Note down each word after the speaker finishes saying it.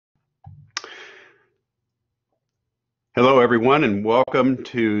Hello, everyone, and welcome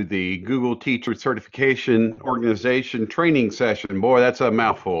to the Google Teacher Certification Organization training session. Boy, that's a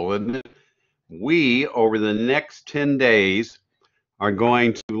mouthful, isn't it? We, over the next 10 days, are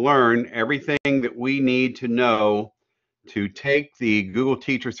going to learn everything that we need to know to take the Google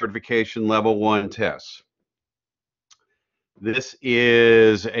Teacher Certification Level 1 test. This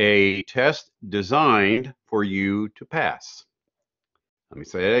is a test designed for you to pass. Let me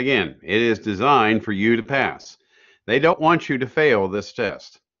say it again. It is designed for you to pass. They don't want you to fail this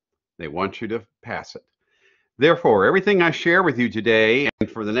test. They want you to pass it. Therefore, everything I share with you today and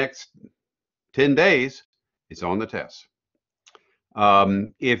for the next 10 days is on the test.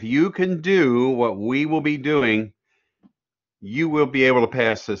 If you can do what we will be doing, you will be able to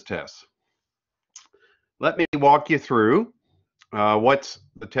pass this test. Let me walk you through what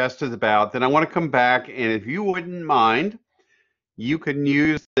the test is about. Then I want to come back, and if you wouldn't mind, you can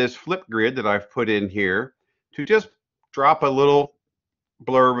use this Flipgrid that I've put in here to just drop a little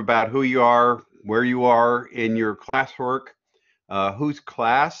blurb about who you are, where you are in your classwork, whose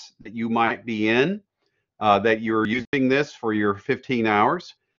class that you might be in, that you're using this for your 15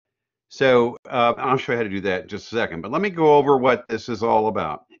 hours. So I'll show you how to do that in just a second, but let me go over what this is all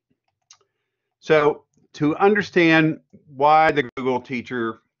about. So to understand why the Google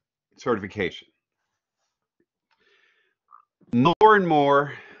Teacher Certification, more and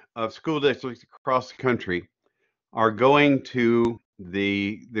more of school districts across the country are going to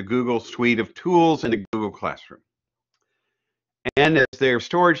the Google suite of tools in the Google Classroom. And as their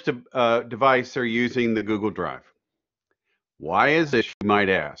storage device, they're using the Google Drive. Why is this, you might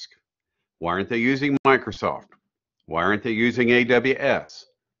ask? Why aren't they using Microsoft? Why aren't they using AWS?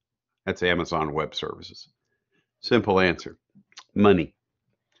 That's Amazon Web Services. Simple answer, money.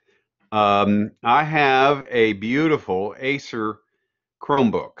 I have a beautiful Acer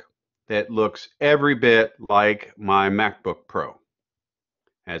Chromebook that looks every bit like my MacBook Pro.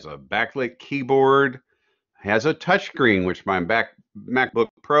 Has a backlit keyboard, has a touchscreen, which my MacBook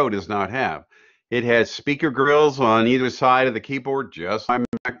Pro does not have. It has speaker grills on either side of the keyboard, just like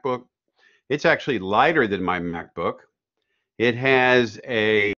my MacBook. It's actually lighter than my MacBook. It has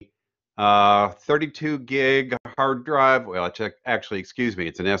a 32 gig hard drive. Well, actually, excuse me,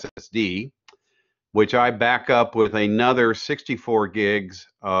 it's an SSD, which I back up with another 64 gigs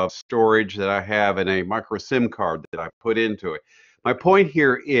of storage that I have in a micro SIM card that I put into it. My point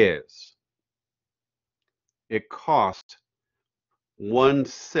here is it cost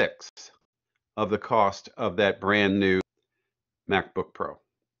 1/6 of the cost of that brand new MacBook Pro.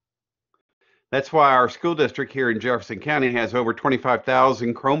 That's why our school district here in Jefferson County has over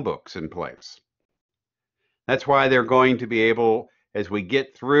 25,000 Chromebooks in place. That's why they're going to be able, as we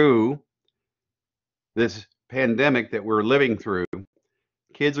get through this pandemic that we're living through,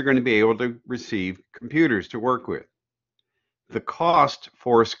 kids are going to be able to receive computers to work with. The cost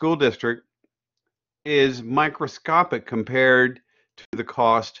for a school district is microscopic compared to the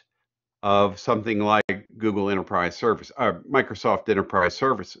cost of something like Google Enterprise Service, Microsoft Enterprise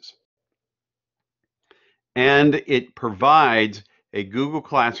Services. And it provides a Google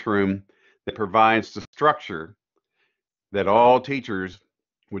Classroom that provides the structure that all teachers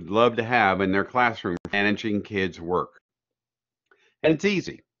would love to have in their classroom managing kids' work. And it's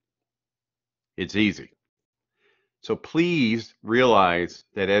easy. It's easy. So please realize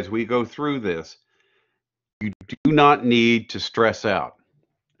that as we go through this, you do not need to stress out.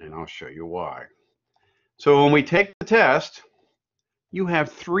 And I'll show you why. So when we take the test, you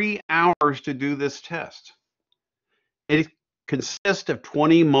have 3 hours to do this test. It consists of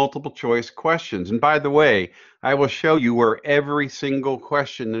 20 multiple choice questions. And by the way, I will show you where every single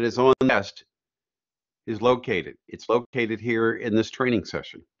question that is on the test is located. It's located here in this training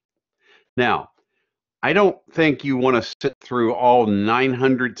session. Now, I don't think you want to sit through all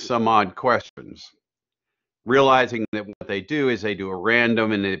 900 some odd questions, realizing that what they do is they do a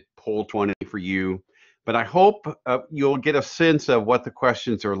random and they pull 20 for you. But I hope you'll get a sense of what the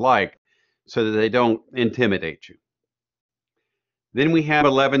questions are like so that they don't intimidate you. Then we have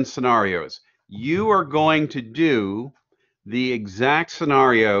 11 scenarios. You are going to do the exact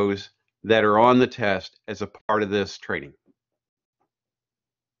scenarios that are on the test as a part of this training.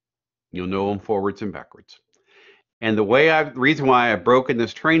 You'll know them forwards and backwards. And the reason why I've broken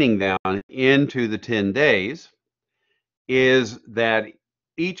this training down into the 10 days is that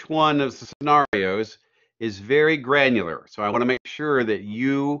each one of the scenarios is very granular. So I want to make sure that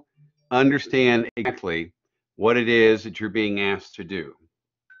you understand exactly what it is that you're being asked to do.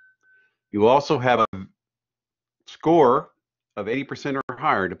 You also have a score of 80% or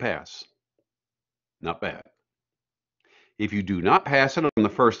higher to pass. Not bad. If you do not pass it on the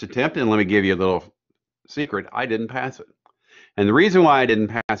first attempt, and let me give you a little secret, I didn't pass it. And the reason why I didn't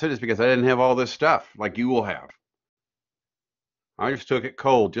pass it is because I didn't have all this stuff like you will have. I just took it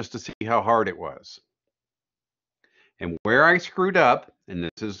cold just to see how hard it was. And where I screwed up, and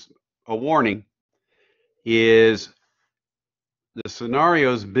this is a warning, is the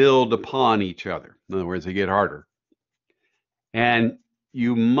scenarios build upon each other. In other words, they get harder. And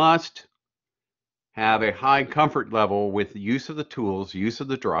you must have a high comfort level with the use of the tools, use of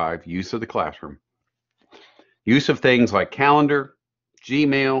the drive, use of the classroom, use of things like calendar,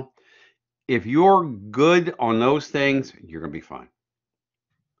 Gmail. If you're good on those things, you're going to be fine.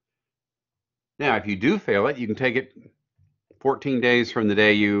 Now, if you do fail it, you can take it 14 days from the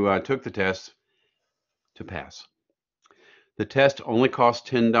day you took the test to pass. The test only costs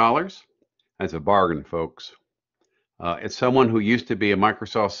 $10. That's a bargain, folks. As someone who used to be a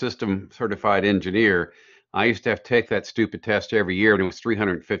Microsoft System certified engineer, I used to have to take that stupid test every year, and it was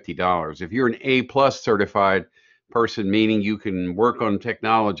 $350. If you're an A+ certified person, meaning you can work on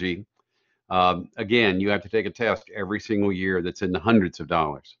technology, again, you have to take a test every single year that's in the hundreds of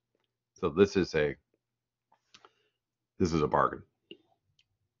dollars. So this is a bargain.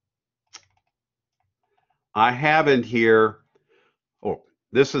 I have in here, oh,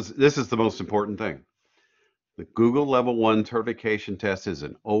 this is the most important thing. The Google Level 1 certification test is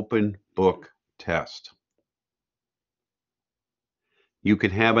an open book test. You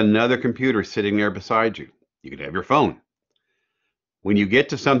can have another computer sitting there beside you. You can have your phone. When you get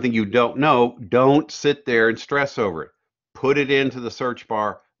to something you don't know, don't sit there and stress over it. Put it into the search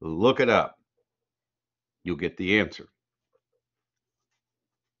bar, look it up. You'll get the answer.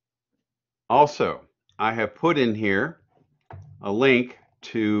 Also, I have put in here a link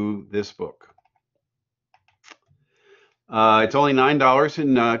to this book. It's only $9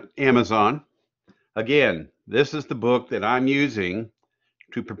 in Amazon. Again, this is the book that I'm using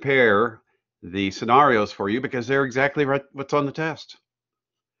to prepare the scenarios for you because they're exactly right what's on the test.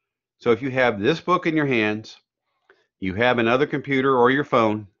 So if you have this book in your hands, you have another computer or your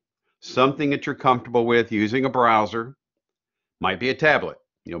phone, something that you're comfortable with using a browser, might be a tablet,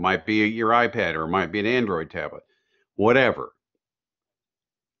 might be your iPad, or it might be an Android tablet, whatever.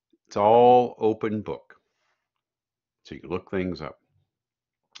 It's all open book. So you can look things up.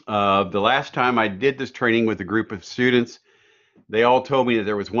 The last time I did this training with a group of students, they all told me that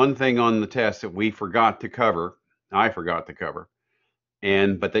there was one thing on the test that we forgot to cover. I forgot to cover.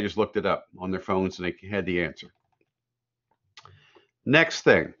 But they just looked it up on their phones and they had the answer. Next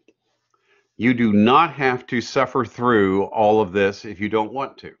thing, you do not have to suffer through all of this if you don't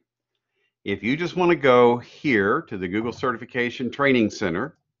want to. If you just want to go here to the Google Certification Training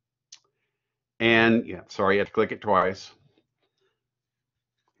Center, and sorry, you have to click it twice.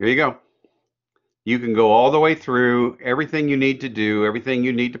 Here you go. You can go all the way through everything you need to do, everything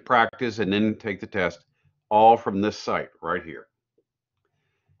you need to practice, and then take the test, all from this site right here.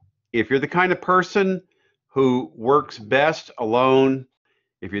 If you're the kind of person who works best alone,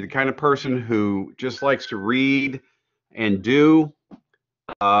 if you're the kind of person who just likes to read and do,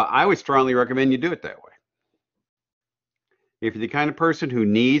 I would strongly recommend you do it that way. If you're the kind of person who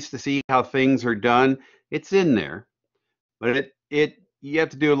needs to see how things are done, it's in there, but you have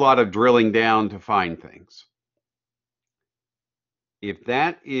to do a lot of drilling down to find things. If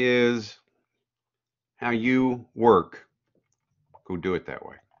that is how you work, go do it that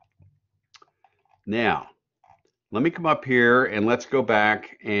way. Now, let me come up here and let's go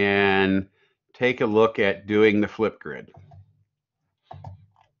back and take a look at doing the Flipgrid.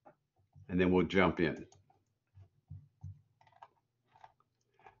 And then we'll jump in.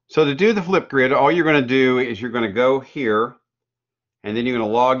 So to do the Flipgrid, all you're going to do is you're going to go here, and then you're going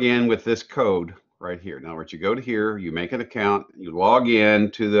to log in with this code right here. In other words, you go to here, you make an account, you log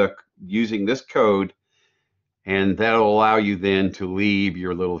in to using this code, and that'll allow you then to leave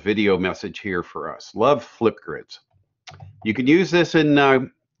your little video message here for us. Love Flipgrids. You can use this in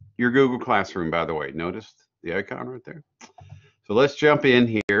your Google Classroom, by the way. Notice the icon right there? So let's jump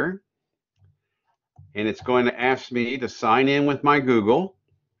in here, and it's going to ask me to sign in with my Google,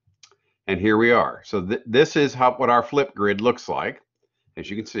 and here we are. So this is what our Flipgrid looks like. As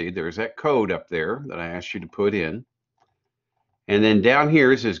you can see, there's that code up there that I asked you to put in. And then down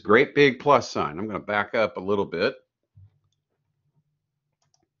here is this great big plus sign. I'm going to back up a little bit.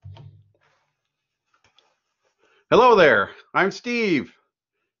 Hello there, I'm Steve,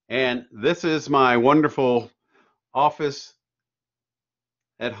 and this is my wonderful office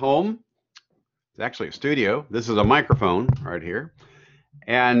at home. It's actually a studio. This is a microphone right here.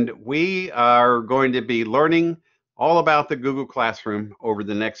 And we are going to be learning all about the Google Classroom over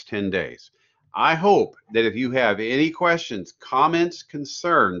the next 10 days. I hope that if you have any questions, comments,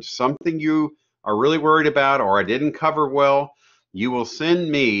 concerns, something you are really worried about or I didn't cover well, you will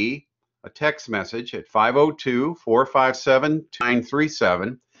send me a text message at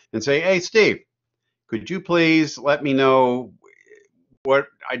 502-457-2937 and say, hey, Steve, could you please let me know what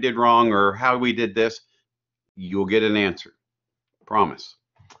I did wrong or how we did this? You'll get an answer. Promise.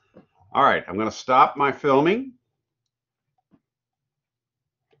 All right, I'm going to stop my filming.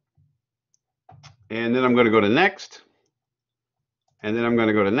 And then I'm going to go to next. And then I'm going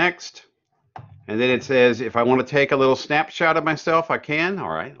to go to next. And then it says if I want to take a little snapshot of myself, I can.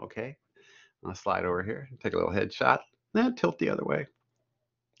 All right, okay. I'll slide over here and take a little headshot. Then tilt the other way.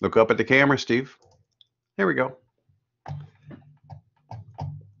 Look up at the camera, Steve. There we go.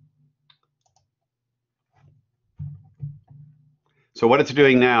 So what it's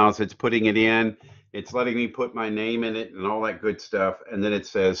doing now is it's putting it in. It's letting me put my name in it and all that good stuff. And then it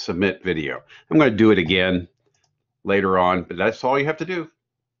says submit video. I'm going to do it again later on, but that's all you have to do.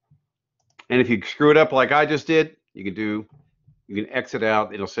 And if you screw it up like I just did, you can exit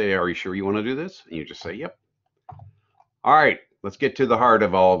out. It'll say, are you sure you want to do this? And you just say, yep. All right, let's get to the heart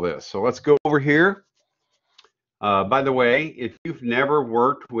of all this. So let's go over here. By the way, if you've never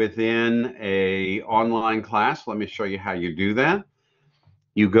worked within an online class, let me show you how you do that.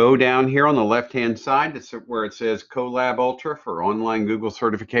 You go down here on the left-hand side, that's where it says Colab Ultra for online Google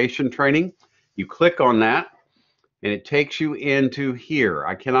certification training. You click on that, and it takes you into here.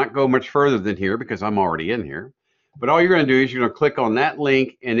 I cannot go much further than here because I'm already in here. But all you're going to do is you're going to click on that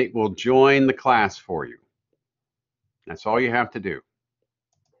link, and it will join the class for you. That's all you have to do.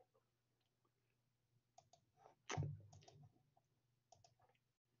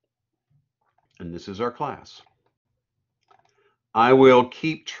 And this is our class. I will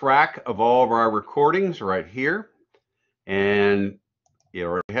keep track of all of our recordings right here. And it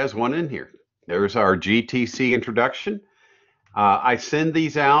already has one in here. There's our GTC introduction. I send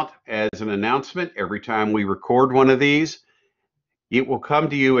these out as an announcement every time we record one of these. It will come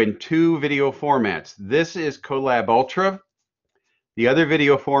to you in 2 video formats. This is Colab Ultra. The other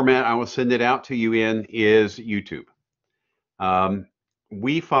video format I will send it out to you in is YouTube.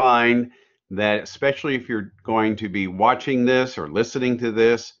 We find that especially if you're going to be watching this or listening to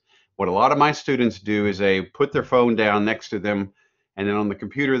this, what a lot of my students do is they put their phone down next to them, and then on the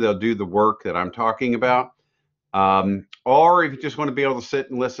computer they'll do the work that I'm talking about. Or if you just want to be able to sit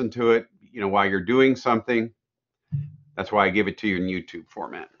and listen to it, while you're doing something, that's why I give it to you in YouTube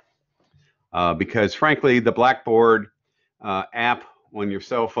format. Because frankly, the Blackboard app on your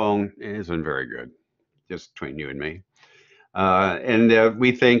cell phone isn't very good, just between you and me. And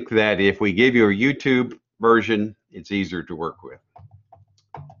we think that if we give you a YouTube version, it's easier to work with.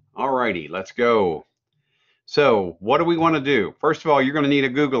 All righty, let's go. So what do we want to do? First of all, you're going to need a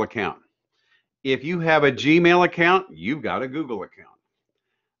Google account. If you have a Gmail account, you've got a Google account.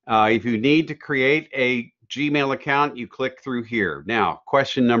 If you need to create a Gmail account, you click through here. Now,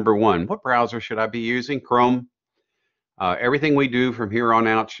 question number 1, what browser should I be using? Chrome. Everything we do from here on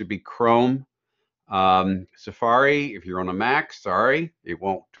out should be Chrome. Safari, if you're on a Mac, sorry, it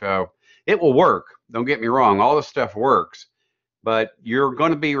won't. It will work. Don't get me wrong. All this stuff works, but you're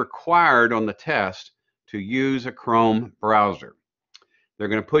going to be required on the test to use a Chrome browser. They're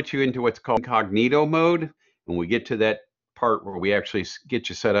going to put you into what's called incognito mode. When we get to that part where we actually get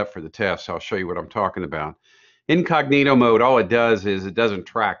you set up for the test, I'll show you what I'm talking about. Incognito mode, all it does is it doesn't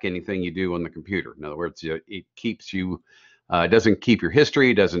track anything you do on the computer. In other words, it keeps you. Doesn't keep your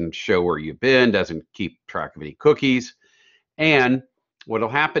history, doesn't show where you've been, doesn't keep track of any cookies. And what will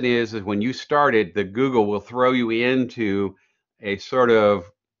happen is when you started, the Google will throw you into a sort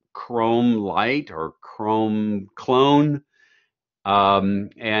of Chrome Lite or Chrome clone,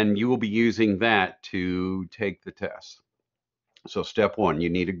 and you will be using that to take the test. So step 1, you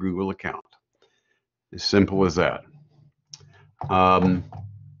need a Google account. As simple as that. And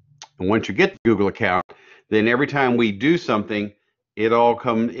once you get the Google account, then every time we do something, it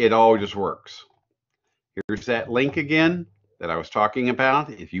all just works. Here's that link again that I was talking about.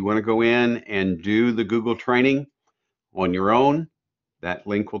 If you want to go in and do the Google training on your own, that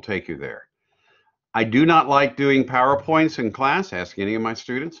link will take you there. I do not like doing PowerPoints in class, ask any of my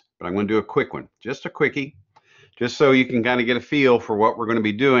students, but I'm going to do a quick one, just a quickie, just so you can kind of get a feel for what we're going to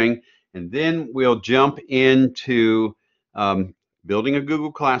be doing. And then we'll jump into building a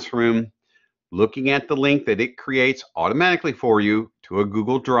Google Classroom, looking at the link that it creates automatically for you to a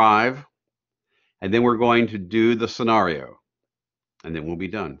Google Drive, and then we're going to do the scenario, and then we'll be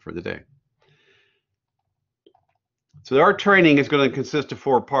done for the day. So our training is going to consist of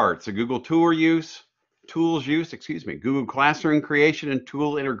 4 parts: a Google tools use, Google Classroom creation and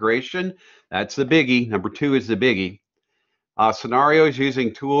tool integration. That's the biggie. Number 2 is the biggie. Scenarios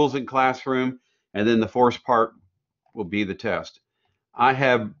using tools in Classroom. and then the fourth part will be the test. I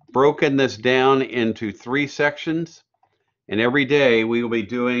have broken this down into 3 sections, and every day we will be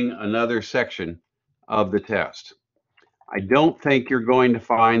doing another section of the test. I don't think you're going to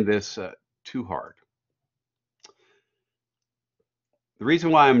find this too hard. The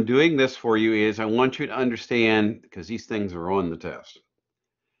reason why I'm doing this for you is I want you to understand, because these things are on the test.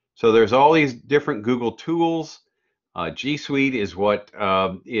 So there's all these different Google tools. G Suite is what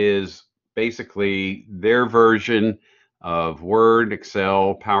is basically their version of Word,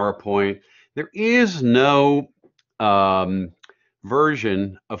 Excel, PowerPoint. There is no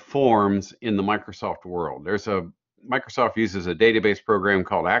version of Forms in the Microsoft world. Microsoft uses a database program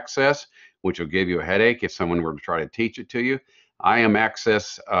called Access, which will give you a headache if someone were to try to teach it to you. I am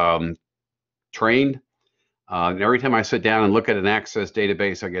Access trained. And every time I sit down and look at an Access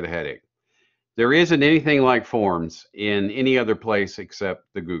database, I get a headache. There isn't anything like Forms in any other place except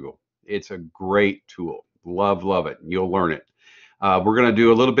the Google. It's a great tool. Love it. You'll learn it. We're going to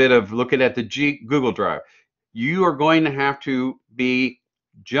do a little bit of looking at the Google Drive. You are going to have to be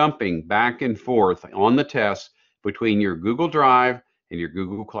jumping back and forth on the test between your Google Drive and your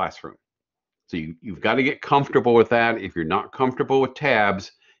Google Classroom. So you've got to get comfortable with that. If you're not comfortable with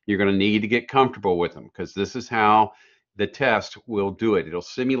tabs, you're going to need to get comfortable with them, because this is how the test will do it. It'll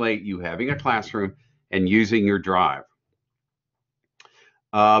simulate you having a classroom and using your drive.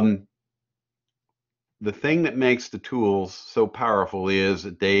 The thing that makes the tools so powerful is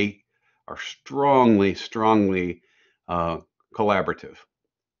that they are strongly collaborative.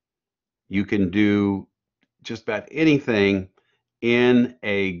 You can do just about anything in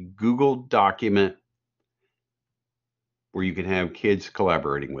a Google document where you can have kids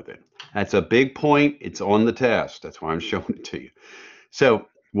collaborating with it. That's a big point. It's on the test. That's why I'm showing it to you. So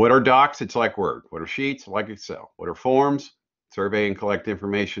what are docs? It's like Word. What are sheets? Like Excel. What are forms? Survey and collect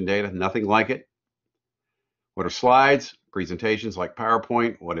information data. Nothing like it. What are slides? Presentations like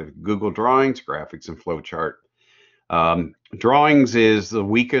PowerPoint. What are Google Drawings? Graphics and flowchart. Drawings is the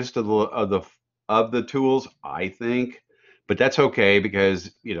weakest of the tools, I think, but that's okay,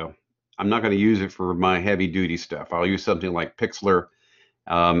 because I'm not going to use it for my heavy duty stuff. I'll use something like Pixlr,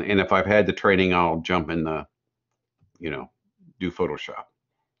 and if I've had the training, I'll jump in the do Photoshop.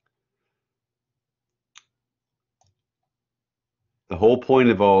 The whole point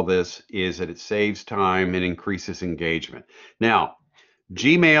of all this is that it saves time and increases engagement. Now,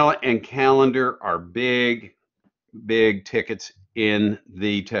 Gmail and Calendar are big tickets in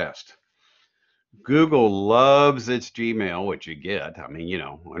the test. Google loves its Gmail, which you get, I mean,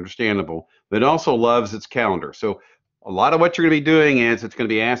 understandable, but it also loves its calendar. So a lot of what you're going to be doing is it's going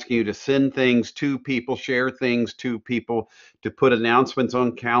to be asking you to send things to people, share things to people, to put announcements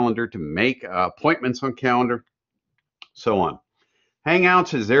on calendar, to make appointments on calendar, so on.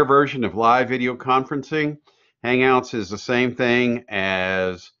 Hangouts is their version of live video conferencing. Hangouts is the same thing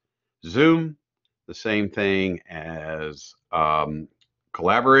as Zoom, the same thing as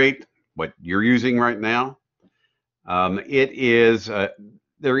Collaborate, what you're using right now. There is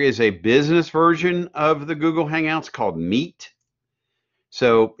a business version of the Google Hangouts called Meet.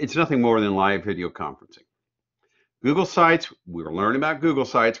 So it's nothing more than live video conferencing. Google Sites, we're learning about Google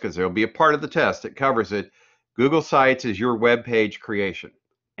Sites because there'll be a part of the test that covers it. Google Sites is your web page creation,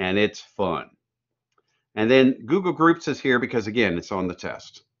 and it's fun. And then Google Groups is here because, again, it's on the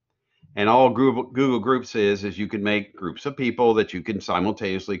test. And all Google Groups is you can make groups of people that you can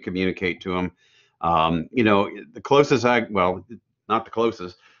simultaneously communicate to them. The closest not the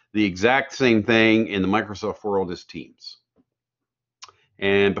closest, the exact same thing in the Microsoft world is Teams.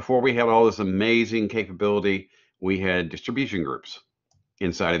 And before we had all this amazing capability, we had distribution groups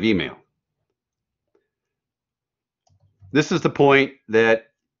inside of email. This is the point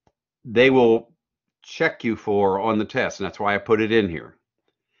that they will check you for on the test, and that's why I put it in here.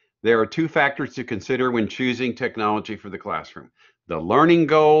 There are 2 factors to consider when choosing technology for the classroom: the learning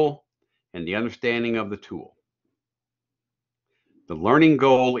goal and the understanding of the tool. The learning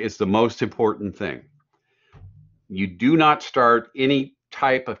goal is the most important thing. You do not start any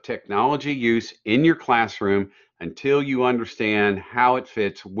type of technology use in your classroom until you understand how it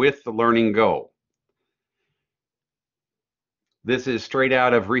fits with the learning goal. This is straight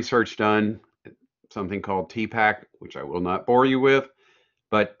out of research done, something called TPACK, which I will not bore you with.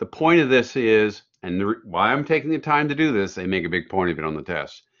 But the point of this is, and why I'm taking the time to do this, they make a big point of it on the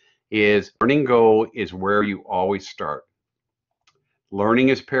test, is learning goal is where you always start. Learning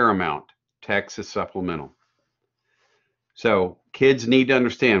is paramount. Text is supplemental. So kids need to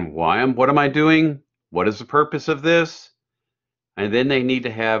understand what am I doing? What is the purpose of this? And then they need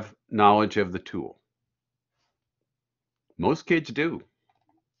to have knowledge of the tool. Most kids do.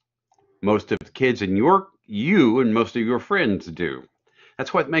 most of the kids in you and most of your friends do.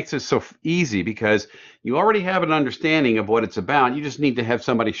 That's what makes it so easy, because you already have an understanding of what it's about. You just need to have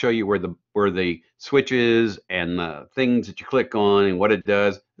somebody show you where the switch is and the things that you click on and what it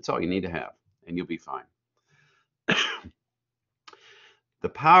does. That's all you need to have, and you'll be fine. The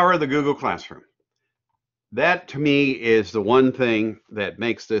power of the Google Classroom. That to me is the one thing that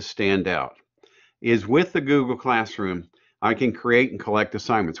makes this stand out. Is with the Google Classroom, I can create and collect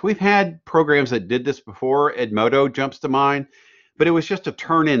assignments. We've had programs that did this before. Edmodo jumps to mind, but it was just a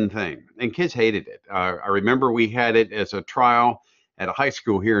turn-in thing, and kids hated it. I remember we had it as a trial at a high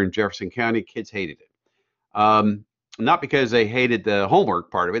school here in Jefferson County. Kids hated it. Not because they hated the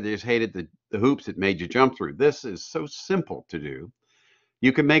homework part of it, they just hated the hoops it made you jump through. This is so simple to do.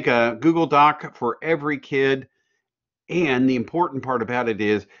 You can make a Google Doc for every kid. And the important part about it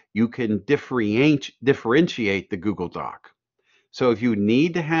is you can differentiate the Google Doc. So if you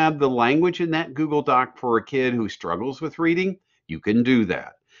need to have the language in that Google Doc for a kid who struggles with reading, you can do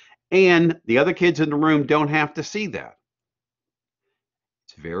that. And the other kids in the room don't have to see that.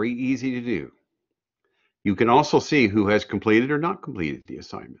 It's very easy to do. You can also see who has completed or not completed the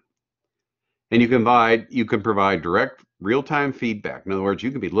assignment. And you can provide direct real-time feedback. In other words,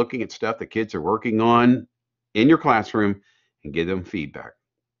 you can be looking at stuff that kids are working on in your classroom and give them feedback.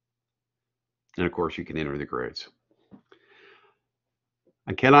 And of course, you can enter the grades.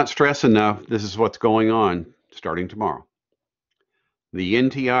 I cannot stress enough, this is what's going on starting tomorrow. The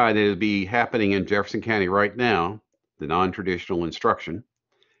NTI that will be happening in Jefferson County right now, the non-traditional instruction,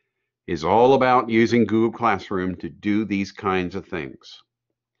 is all about using Google Classroom to do these kinds of things.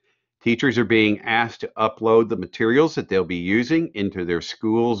 Teachers are being asked to upload the materials that they'll be using into their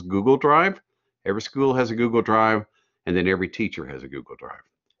school's Google Drive. Every school has a Google Drive, and then every teacher has a Google Drive,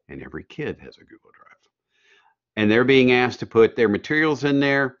 and every kid has a Google Drive. And they're being asked to put their materials in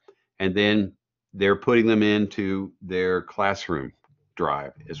there, and then they're putting them into their classroom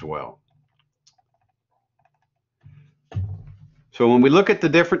drive as well. So when we look at the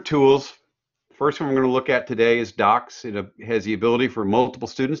different tools, first one we're going to look at today is Docs. It has the ability for multiple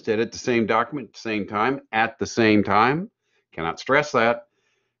students to edit the same document at the same time. Cannot stress that.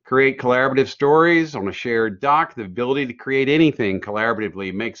 Create collaborative stories on a shared doc. The ability to create anything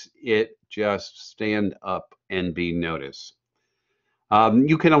collaboratively makes it just stand up and be noticed.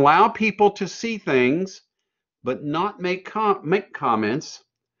 You can allow people to see things, but not make comments,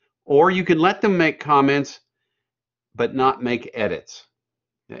 or you can let them make comments, but not make edits.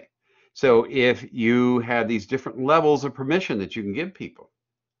 Okay. So if you have these different levels of permission that you can give people,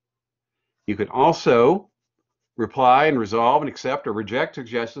 you can also reply and resolve and accept or reject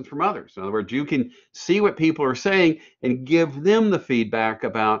suggestions from others. In other words, you can see what people are saying and give them the feedback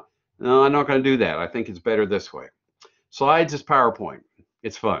about, no, I'm not going to do that. I think it's better this way. Slides is PowerPoint.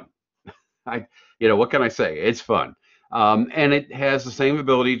 It's fun. What can I say? It's fun. And it has the same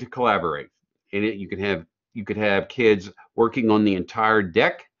ability to collaborate. In it, you could have kids working on the entire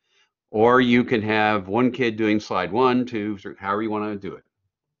deck, or you can have one kid doing slide 1, 2, 3, however you want to do it.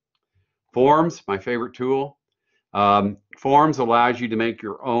 Forms, my favorite tool. Forms allows you to make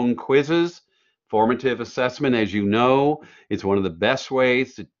your own quizzes. Formative assessment, as you know, is one of the best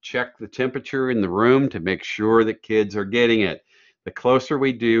ways to check the temperature in the room to make sure that kids are getting it. The closer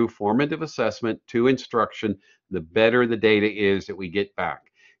we do formative assessment to instruction, the better the data is that we get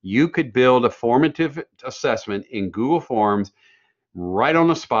back. You could build a formative assessment in Google Forms right on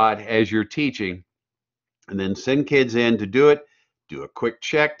the spot as you're teaching, and then send kids in to do it. Do a quick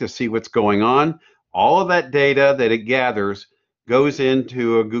check to see what's going on. All of that data that it gathers goes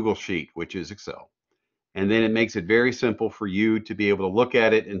into a Google Sheet, which is Excel. And then it makes it very simple for you to be able to look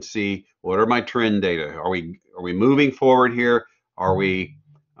at it and see, what are my trend data? Are we moving forward here? Are we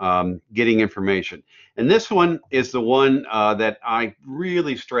getting information? And this one is the one that I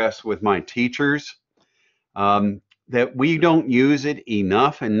really stress with my teachers, that we don't use it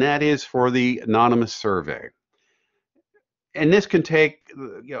enough, and that is for the anonymous survey. And this can take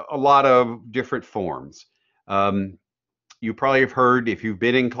a lot of different forms. You probably have heard, if you've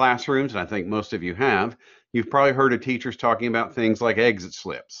been in classrooms, and I think most of you have, you've probably heard of teachers talking about things like exit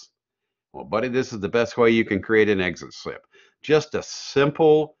slips. Well, buddy, this is the best way you can create an exit slip. Just a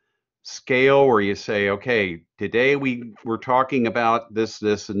simple scale where you say, okay, today we're talking about this,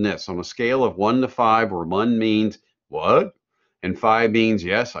 this, and this. On a scale of 1 to 5, where 1 means what? And 5 means,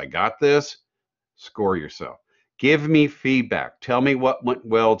 yes, I got this. Score yourself. Give me feedback. Tell me what went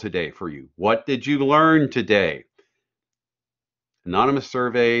well today for you. What did you learn today? Anonymous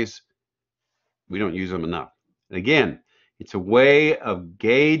surveys, we don't use them enough. And again, it's a way of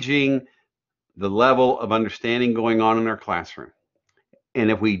gauging the level of understanding going on in our classroom. And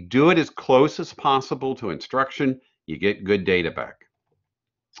if we do it as close as possible to instruction, you get good data back.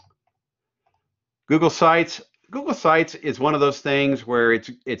 Google Sites. Google Sites is one of those things where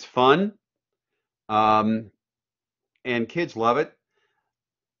it's fun, and kids love it.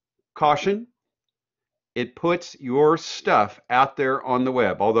 Caution, it puts your stuff out there on the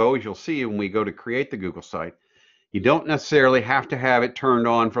web. Although, as you'll see when we go to create the Google site, you don't necessarily have to have it turned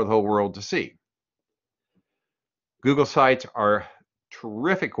on for the whole world to see. Google Sites are a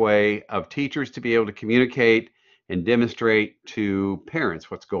terrific way of teachers to be able to communicate and demonstrate to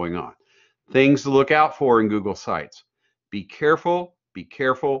parents what's going on. Things to look out for in Google Sites. Be careful, be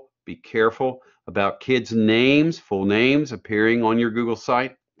careful, be careful about kids' names, full names appearing on your Google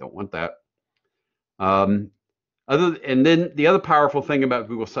site. Don't want that. And then the other powerful thing about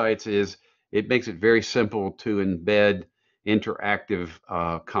Google Sites is it makes it very simple to embed interactive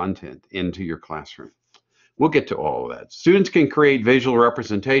content into your classroom. We'll get to all of that. Students can create visual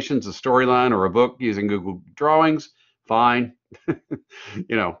representations, a storyline, or a book using Google Drawings. Fine.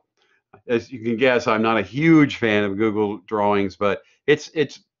 You know, as you can guess, I'm not a huge fan of Google Drawings, but it's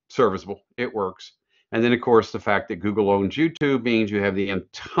serviceable. It works. And then, of course, the fact that Google owns YouTube means you have the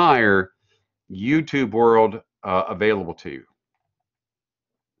entire YouTube world available to you.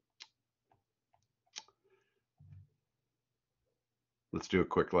 Let's do a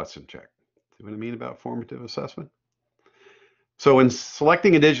quick lesson check. See what I mean about formative assessment? So when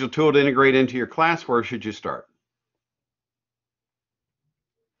selecting a digital tool to integrate into your class, where should you start?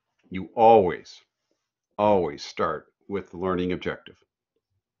 You always start with the learning objective.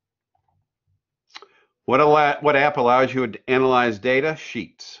 What app allows you to analyze data?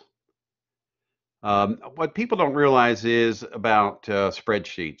 Sheets. What people don't realize is about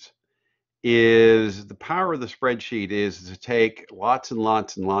spreadsheets is the power of the spreadsheet is to take lots and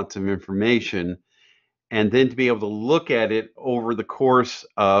lots and lots of information and then to be able to look at it over the course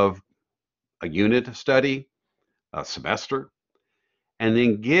of a unit study, a semester, and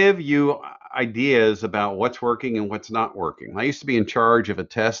then give you ideas about what's working and what's not working. I used to be in charge of a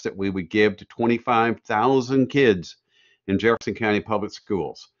test that we would give to 25,000 kids in Jefferson County Public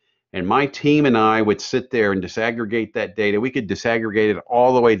Schools. And my team and I would sit there and disaggregate that data. We could disaggregate it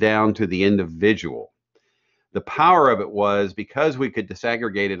all the way down to the individual. The power of it was because we could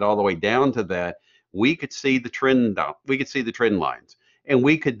disaggregate it all the way down to that, we could see the trend. We could see the trend lines, and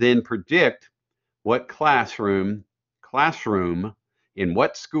we could then predict what classroom in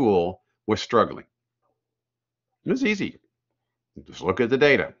what school was struggling. It was easy. Just look at the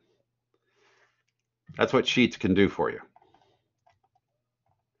data. That's what Sheets can do for you.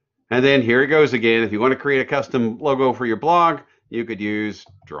 And then here it goes again. If you want to create a custom logo for your blog, you could use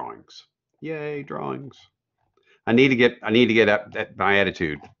drawings. Yay, drawings. I need to get my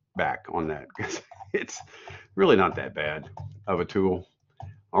attitude back on that because it's really not that bad of a tool.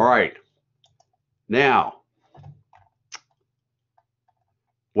 All right. Now,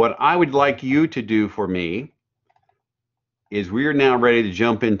 what I would like you to do for me is we are now ready to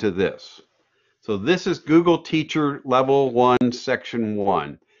jump into this. So this is Google Teacher Level 1, Section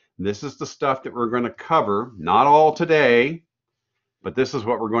 1. This is the stuff that we're going to cover, not all today, but this is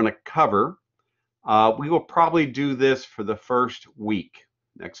what we're going to cover. We will probably do this for the first week,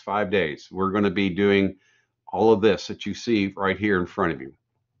 next 5 days. We're going to be doing all of this that you see right here in front of you.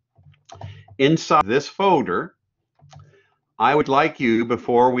 Inside this folder, I would like you,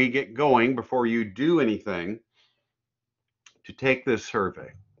 before we get going, before you do anything, to take this survey.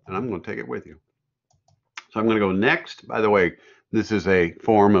 And I'm going to take it with you. So I'm going to go next. By the way, this is a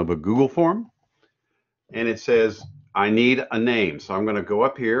form of a Google form. And it says, I need a name. So I'm going to go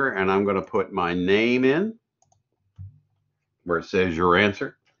up here and I'm going to put my name in where it says your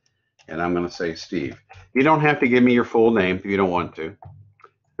answer. And I'm going to say Steve. You don't have to give me your full name if you don't want to.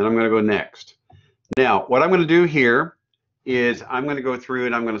 And I'm going to go next. Now, what I'm going to do here is I'm going to go through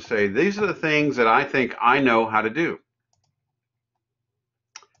and I'm going to say, these are the things that I think I know how to do.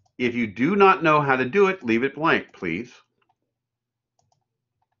 If you do not know how to do it, leave it blank, please.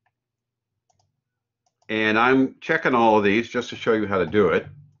 And I'm checking all of these just to show you how to do it.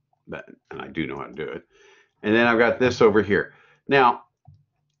 And I do know how to do it. And then I've got this over here. Now,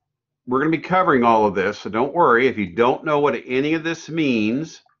 we're going to be covering all of this, so don't worry. If you don't know what any of this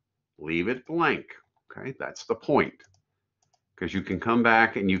means, leave it blank. Okay, that's the point. Because you can come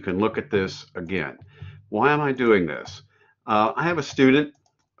back and you can look at this again. Why am I doing this? I have a student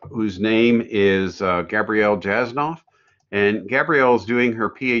whose name is Gabrielle Jasnoff, and Gabrielle is doing her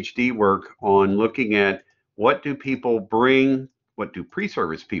PhD work on looking at what do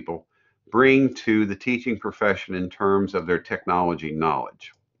pre-service people bring to the teaching profession in terms of their technology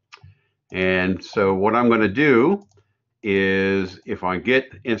knowledge. And so what I'm going to do is if I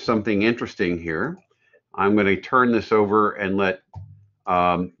get something interesting here, I'm going to turn this over and let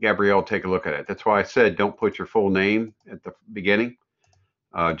Gabrielle take a look at it. That's why I said don't put your full name at the beginning.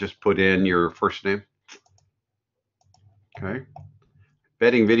 Just put in your first name. Okay.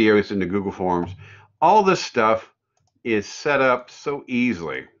 Embedding videos into Google Forms. All this stuff is set up so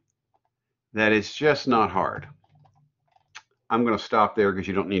easily that it's just not hard. I'm going to stop there because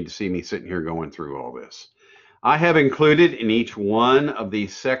you don't need to see me sitting here going through all this. I have included in each one of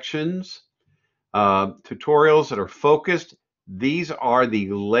these sections tutorials that are focused. These are the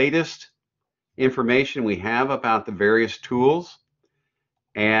latest information we have about the various tools.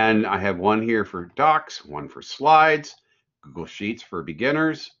 And I have one here for Docs, one for Slides, Google Sheets for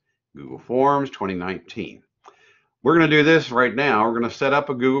beginners, Google Forms 2019. We're going to do this right now. We're going to set up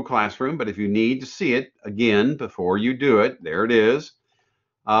a Google Classroom, but if you need to see it again before you do it, there it is.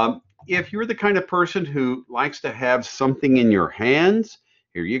 If you're the kind of person who likes to have something in your hands,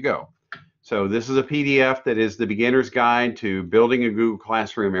 here you go. So this is a PDF that is the beginner's guide to building a Google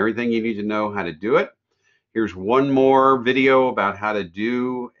Classroom, everything you need to know how to do it. Here's one more video about how to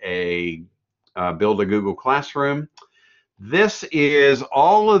do a build a Google Classroom. This is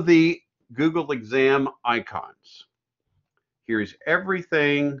all of the Google exam icons. Here's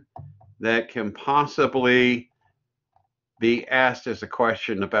everything that can possibly be asked as a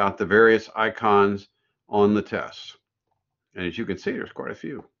question about the various icons on the test. And as you can see, there's quite a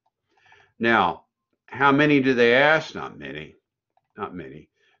few. Now, how many do they ask? Not many, not many.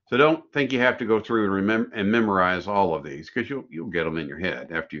 So don't think you have to go through and remember and memorize all of these, because you'll get them in your head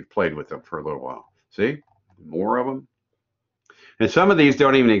after you've played with them for a little while. See, more of them. And some of these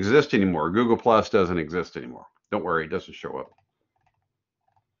don't even exist anymore. Google Plus doesn't exist anymore. Don't worry, it doesn't show up.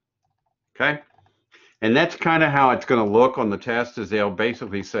 Okay, and that's kind of how it's going to look on the test, is they'll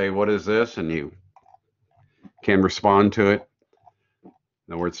basically say, what is this? And you can respond to it.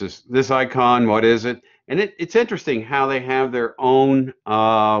 In other words, this icon, what is it? And it's interesting how they have their own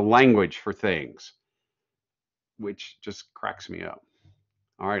language for things, which just cracks me up.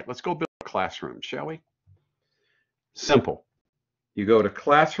 All right, let's go build a classroom, shall we? Simple. You go to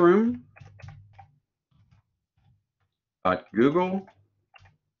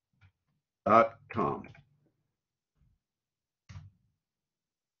classroom.google.com.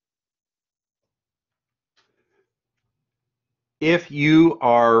 If you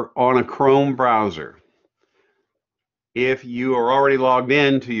are on a Chrome browser, if you are already logged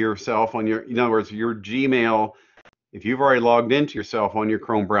into yourself on your, in other words, your Gmail, if you've already logged into yourself on your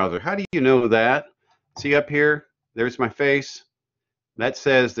Chrome browser, how do you know that? See up here, there's my face. That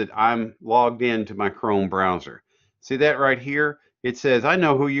says that I'm logged into my Chrome browser. See that right here? It says, I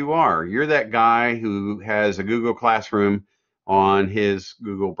know who you are. You're that guy who has a Google Classroom on his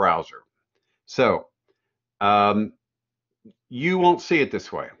Google browser. So you won't see it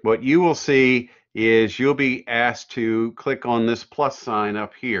this way. What you will see is you'll be asked to click on this plus sign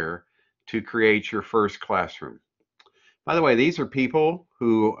up here to create your first classroom. By the way, these are people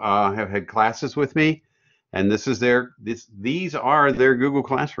who have had classes with me, and these are their Google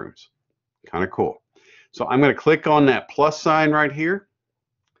Classrooms. Kind of cool. So I'm going to click on that plus sign right here,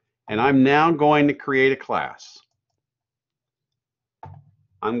 and I'm now going to create a class.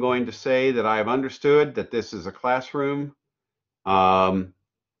 I'm going to say that I've understood that this is a classroom that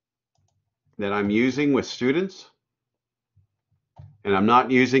I'm using with students, and I'm not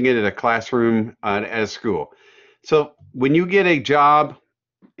using it at a classroom at a school. So when you get a job,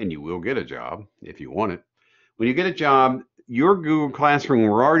 and you will get a job if you want it, when you get a job, your Google Classroom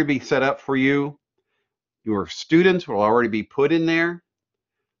will already be set up for you. Your students will already be put in there.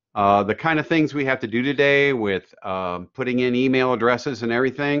 The kind of things we have to do today with putting in email addresses and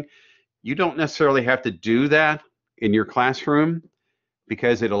everything, you don't necessarily have to do that in your classroom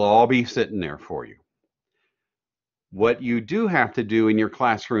because it'll all be sitting there for you. What you do have to do in your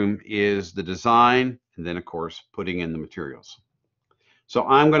classroom is the design, and then of course putting in the materials. So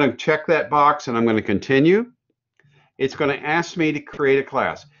I'm going to check that box and I'm going to continue. It's going to ask me to create a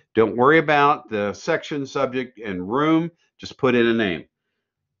class. Don't worry about the section, subject, and room. Just put in a name.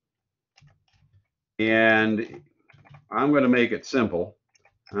 And I'm going to make it simple.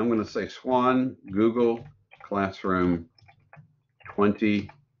 I'm going to say Swan Google Classroom 2020.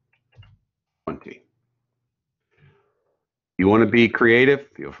 You want to be creative?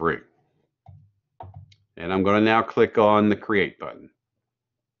 Feel free. And I'm going to now click on the Create button.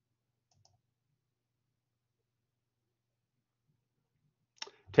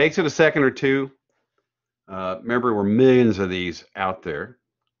 Takes it a second or two. Remember, there were millions of these out there.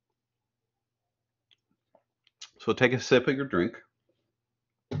 So take a sip of your drink.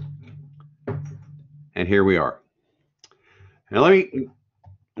 And here we are. Now I'm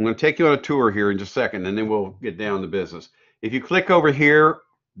going to take you on a tour here in just a second, and then we'll get down to business. If you click over here,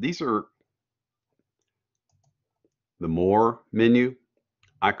 these are the More menu.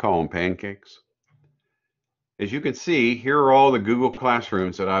 I call them pancakes. As you can see, here are all the Google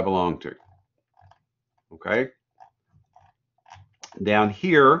Classrooms that I belong to. Okay. Down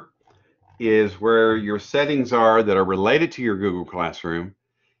here is where your settings are that are related to your Google Classroom.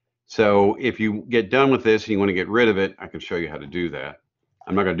 So if you get done with this and you want to get rid of it, I can show you how to do that.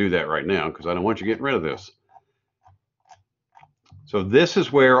 I'm not going to do that right now because I don't want you getting rid of this. So this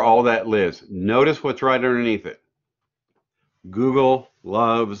is where all that lives. Notice what's right underneath it. Google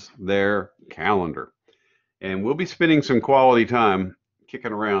loves their calendar. And we'll be spending some quality time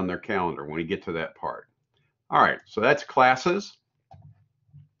kicking around their calendar when we get to that part. All right, so that's classes.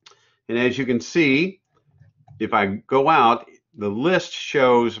 And as you can see, if I go out, the list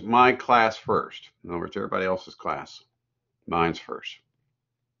shows my class first. In other words, everybody else's class. Mine's first.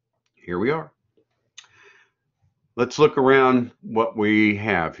 Here we are. Let's look around what we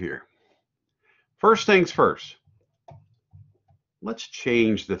have here. First things first. Let's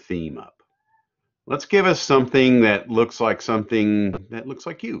change the theme up. Let's give us something that looks like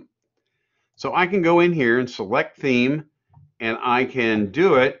you. So I can go in here and select theme, and I can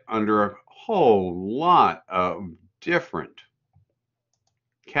do it under a whole lot of different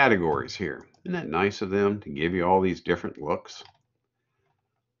categories here. Isn't that nice of them to give you all these different looks?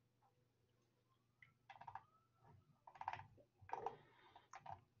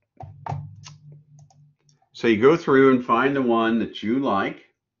 So you go through and find the one that you like,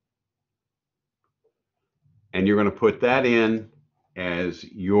 and you're going to put that in as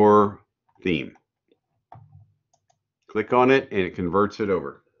your theme. Click on it and it converts it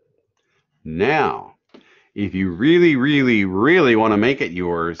over. Now, if you really, really, really want to make it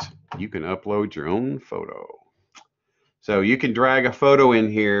yours, you can upload your own photo. So you can drag a photo in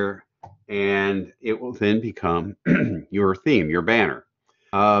here and it will then become your theme, your banner.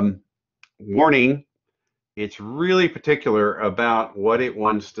 Warning, it's really particular about what it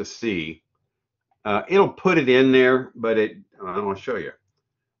wants to see. It'll put it in there, but I want to show you.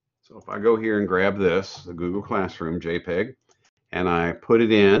 So if I go here and grab this, the Google Classroom JPEG, and I put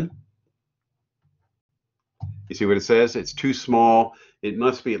it in, you see what it says? It's too small. It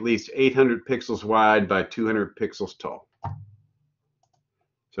must be at least 800 pixels wide by 200 pixels tall.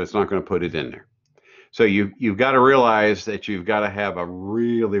 So it's not going to put it in there. So you've got to realize that you've got to have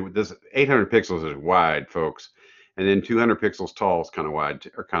this 800 pixels is wide, folks, and then 200 pixels tall is kind of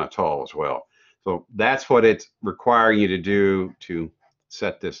wide or kind of tall as well. So that's what it's requiring you to do to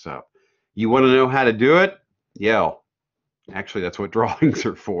set this up. You want to know how to do it? Yell. Actually, that's what drawings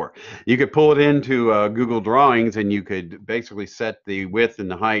are for. You could pull it into Google Drawings and you could basically set the width and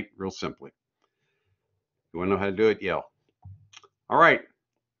the height real simply. You want to know how to do it? Yell. All right,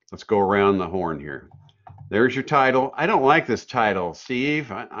 let's go around the horn here. There's your title. I don't like this title, Steve.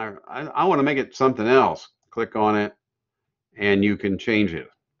 I want to make it something else. Click on it and you can change it.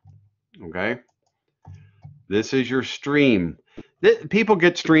 Okay. This is your stream. People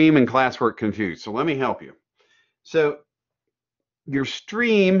get stream and classwork confused, so let me help you. So your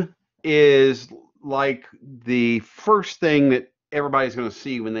stream is like the first thing that everybody's going to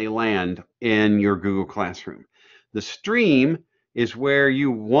see when they land in your Google Classroom. The stream is where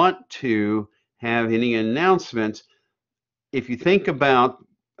you want to have any announcements. If you think about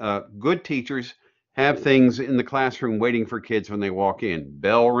good teachers have things in the classroom waiting for kids when they walk in,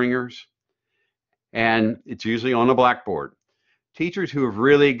 bell ringers, and it's usually on a blackboard. Teachers who have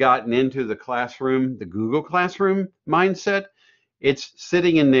really gotten into the classroom, the Google Classroom mindset, it's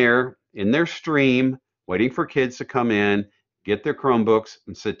sitting in there in their stream, waiting for kids to come in, get their Chromebooks,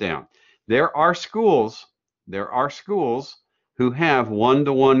 and sit down. There are schools who have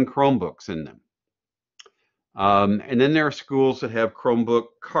one-to-one Chromebooks in them. And then there are schools that have Chromebook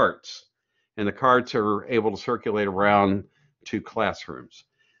carts, and the carts are able to circulate around to classrooms.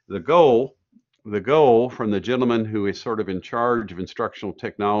 The goal from the gentleman who is sort of in charge of instructional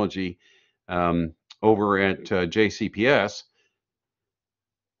technology over at JCPS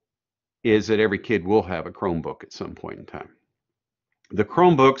is that every kid will have a Chromebook at some point in time. The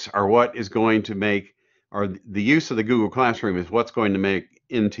Chromebooks are what is going to make, or the use of the Google Classroom is what's going to make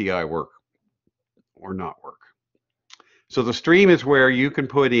NTI work or not work. So the stream is where you can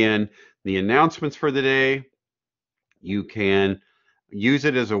put in the announcements for the day. You can use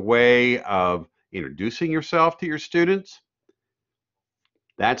it as a way of introducing yourself to your students.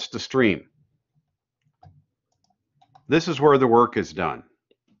 That's the stream. This is where the work is done.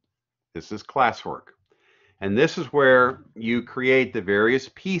 This is classwork. And this is where you create the various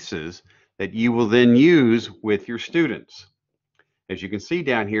pieces that you will then use with your students. As you can see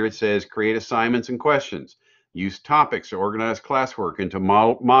down here, it says create assignments and questions. Use topics to organize classwork into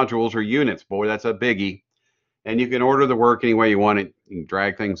modules or units. Boy, that's a biggie. And you can order the work any way you want it. You can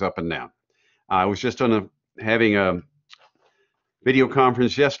drag things up and down. I was just having a video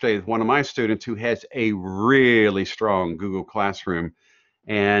conference yesterday with one of my students who has a really strong Google Classroom.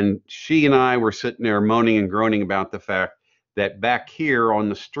 And she and I were sitting there moaning and groaning about the fact that back here on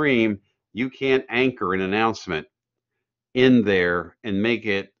the stream, you can't anchor an announcement in there and make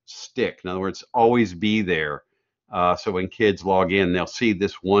it stick. In other words, always be there. So when kids log in, they'll see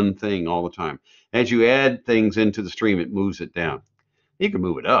this one thing all the time. As you add things into the stream, it moves it down. You can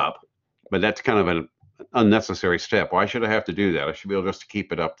move it up, but that's kind of an unnecessary step. Why should I have to do that? I should be able just to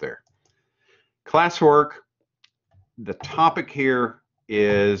keep it up there. Classwork, the topic here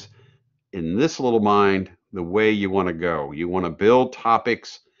is, in this little mind, the way you want to go. You want to build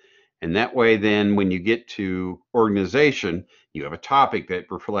topics, and that way then when you get to organization, you have a topic that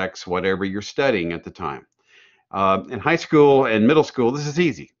reflects whatever you're studying at the time. In high school and middle school, this is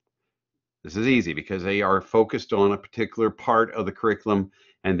easy. This is easy because they are focused on a particular part of the curriculum,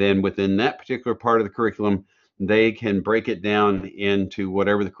 and then within that particular part of the curriculum, they can break it down into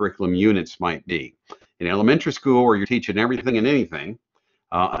whatever the curriculum units might be. In elementary school, where you're teaching everything and anything,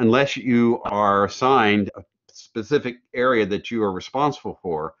 unless you are assigned a specific area that you are responsible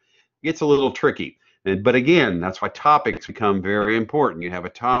for, it gets a little tricky. But again, that's why topics become very important. You have a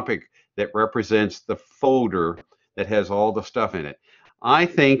topic that represents the folder that has all the stuff in it. I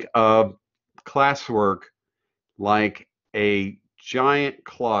think of classwork like a giant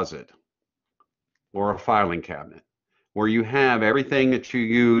closet or a filing cabinet where you have everything that you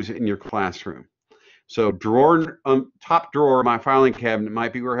use in your classroom. So top drawer of my filing cabinet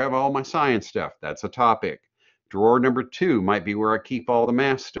might be where I have all my science stuff. That's a topic. Drawer number 2 might be where I keep all the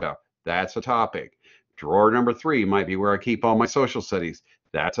math stuff. That's a topic. Drawer number 3 might be where I keep all my social studies.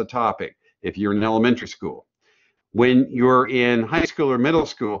 That's a topic if you're in elementary school. When you're in high school or middle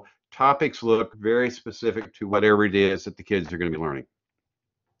school, topics look very specific to whatever it is that the kids are going to be learning.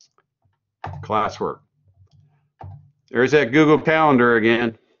 Classwork. There's that Google Calendar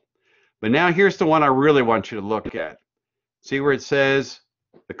again. But now here's the one I really want you to look at. See where it says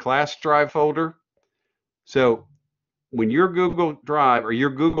the class drive folder? So when your Google Drive or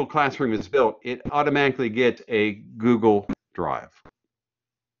your Google Classroom is built, it automatically gets a Google Drive.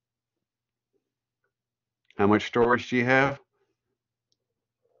 How much storage do you have?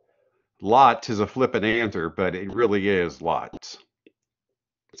 Lots is a flippant answer, but it really is lots.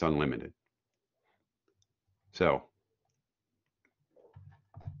 It's unlimited. So,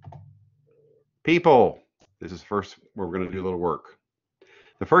 people, this is first, we're going to do a little work.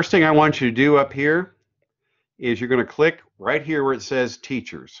 The first thing I want you to do up here is you're going to click right here where it says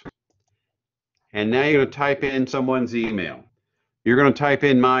teachers. And now you're going to type in someone's email. You're going to type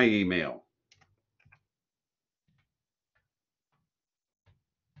in my email.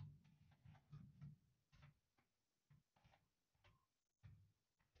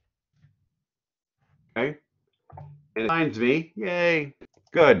 Okay, and it finds me. Yay,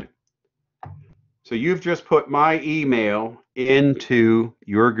 good. So you've just put my email into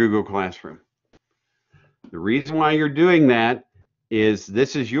your Google Classroom. The reason why you're doing that is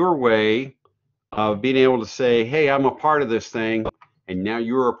this is your way of being able to say, hey, I'm a part of this thing, and now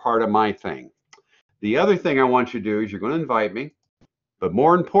you're a part of my thing. The other thing I want you to do is you're going to invite me, but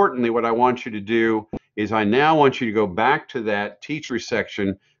more importantly, what I want you to do is I now want you to go back to that teacher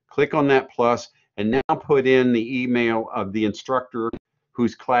section, click on that plus, and now put in the email of the instructor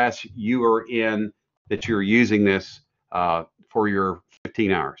whose class you are in that you're using this for your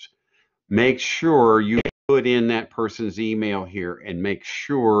 15 hours. Make sure you put in that person's email here and make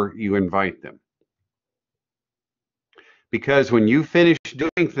sure you invite them. Because when you finish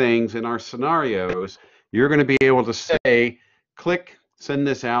doing things in our scenarios, you're going to be able to say, click, send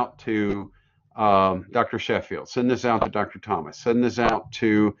this out to Dr. Sheffield, send this out to Dr. Thomas, send this out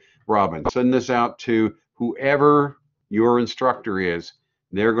to Robin, send this out to whoever your instructor is.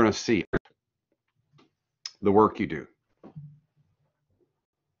 They're going to see it, the work you do.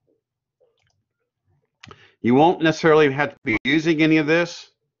 You won't necessarily have to be using any of this.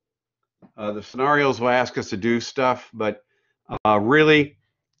 The scenarios will ask us to do stuff, but really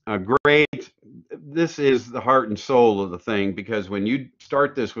great. This is the heart and soul of the thing, because when you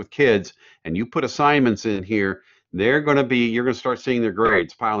start this with kids and you put assignments in here, you're going to start seeing their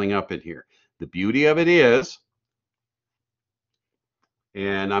grades piling up in here. The beauty of it is,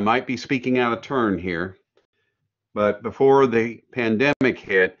 and I might be speaking out of turn here, but before the pandemic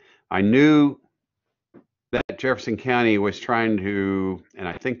hit, I knew that Jefferson County was trying to, and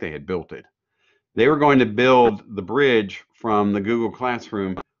I think they had built it, They were going to build the bridge from the Google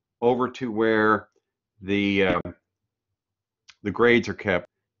Classroom over to where the grades are kept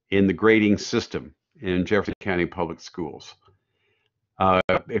in the grading system in Jefferson County Public Schools.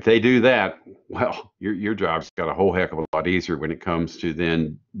 If they do that, well, your job's got a whole heck of a lot easier when it comes to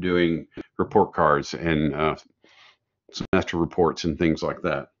then doing report cards and semester reports and things like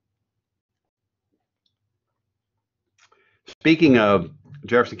that. Speaking of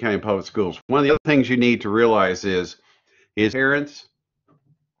Jefferson County Public Schools, one of the other things you need to realize is parents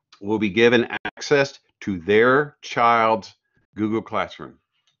will be given access to their child's Google Classroom.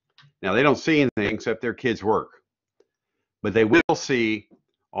 Now, they don't see anything except their kids' work, but they will see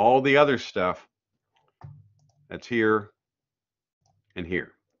all the other stuff that's here and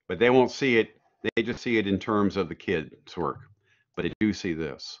here. But they won't see it. They just see it in terms of the kids' work. But they do see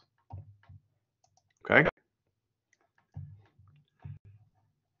this. Okay?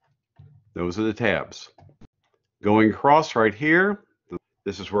 Those are the tabs. Going across right here,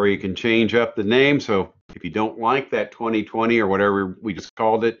 this is where you can change up the name. So if you don't like that 2020 or whatever we just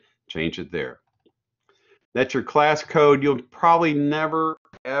called it, change it there. That's your class code. You'll probably never,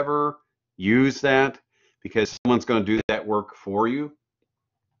 ever use that because someone's going to do that work for you.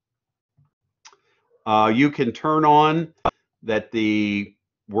 You can turn on that the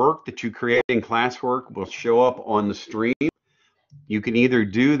work that you create in classwork will show up on the stream. You can either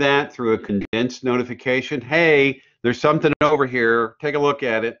do that through a condensed notification. Hey, there's something over here. Take a look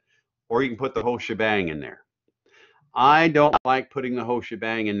at it. Or you can put the whole shebang in there. I don't like putting the whole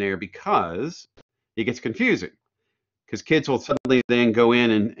shebang in there because it gets confusing. Because kids will suddenly then go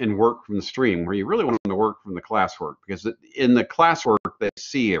in and work from the stream where you really want them to work from the classwork because in the classwork they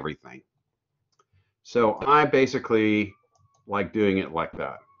see everything. So I basically like doing it like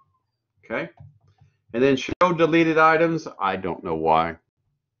that. Okay? And then show deleted items. I don't know why.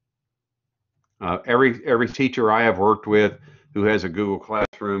 Every teacher I have worked with who has a Google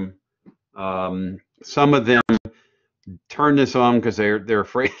Classroom, some of them turn this on because they're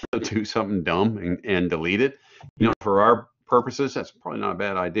afraid to do something dumb and delete it. You know, for our purposes, that's probably not a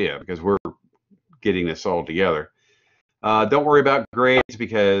bad idea because we're getting this all together. Don't worry about grades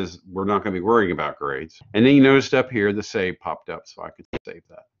because we're not going to be worrying about grades. And then you noticed up here the save popped up, so I could save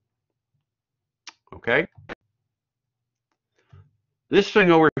that. Okay. This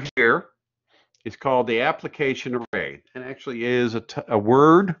thing over here is called the application array, and actually is a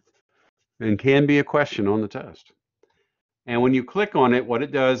word and can be a question on the test. And when you click on it, what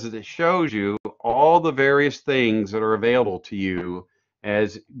it does is it shows you all the various things that are available to you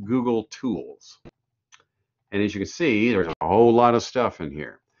as Google tools. And as you can see, there's a whole lot of stuff in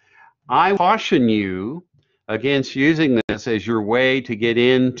here. I caution you against using this as your way to get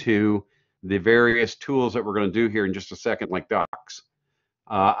into the various tools that we're going to do here in just a second, like Docs.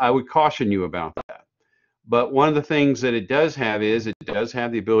 I would caution you about that. But one of the things that it does have is it does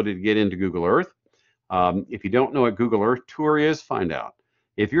have the ability to get into Google Earth. If you don't know what Google Earth Tour is, find out.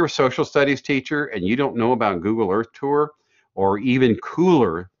 If you're a social studies teacher and you don't know about Google Earth Tour, or even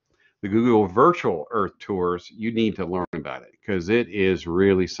cooler, the Google Virtual Earth Tours, you need to learn about it because it is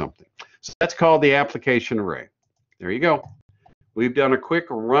really something. So that's called the application array. There you go. We've done a quick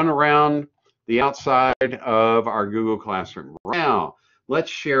run around the outside of our Google Classroom. Now, let's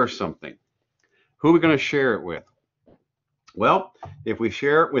share something. Who are we going to share it with? Well, if we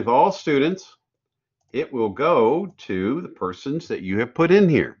share it with all students, it will go to the persons that you have put in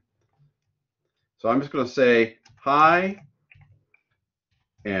here. So I'm just going to say, hi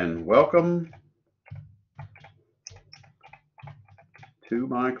and welcome to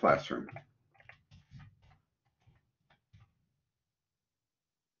my classroom.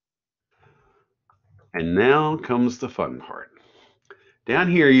 And now comes the fun part. Down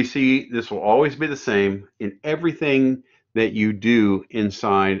here you see this will always be the same in everything that you do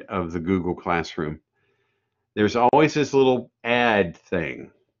inside of the Google Classroom. There's always this little add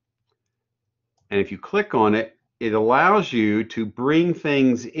thing. And if you click on it, it allows you to bring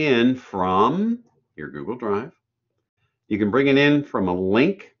things in from your Google Drive. You can bring it in from a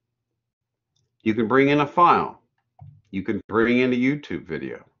link. You can bring in a file. You can bring in a YouTube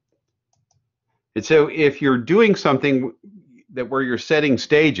video. And so if you're doing something that where you're setting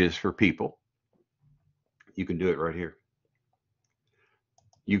stages for people, you can do it right here.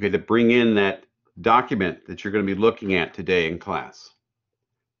 You could bring in that document that you're going to be looking at today in class.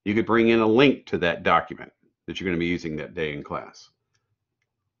 You could bring in a link to that document that you're going to be using that day in class.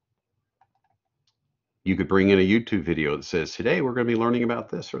 You could bring in a YouTube video that says, today we're going to be learning about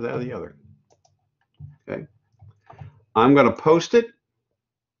this or that or the other. Okay. I'm going to post it.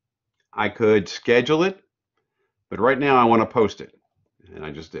 I could schedule it, but right now I want to post it, and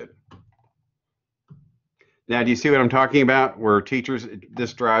I just did. Now, do you see what I'm talking about? Where teachers,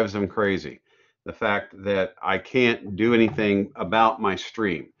 this drives them crazy. The fact that I can't do anything about my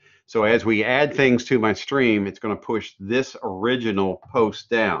stream. So as we add things to my stream, it's going to push this original post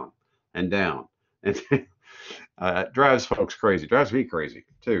down and down. And it drives folks crazy. It drives me crazy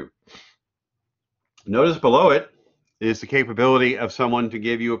too. Notice below it is the capability of someone to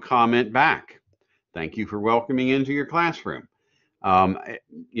give you a comment back. Thank you for welcoming into your classroom.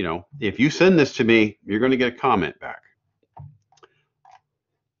 You know, if you send this to me, you're going to get a comment back.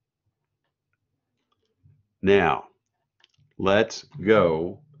 Now, let's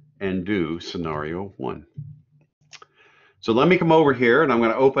go and do scenario 1. So let me come over here and I'm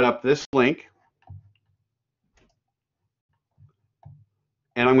going to open up this link.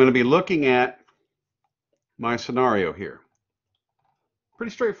 And I'm going to be looking at my scenario here.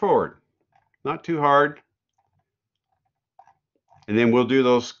 Pretty straightforward, not too hard. And then we'll do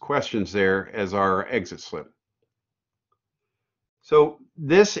those questions there as our exit slip. So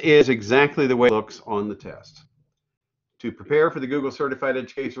this is exactly the way it looks on the test. To prepare for the Google Certified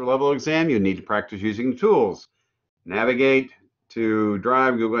Educator Level exam, you need to practice using the tools. Navigate to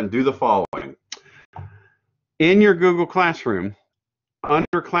Drive, Google, and do the following. In your Google Classroom,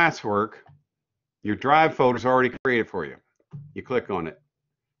 under classwork, your Drive folder is already created for you. You click on it,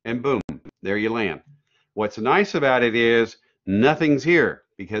 and boom, there you land. What's nice about it is nothing's here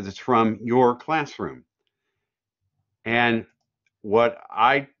because it's from your classroom. And what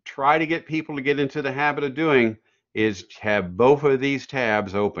I try to get people to get into the habit of doing is have both of these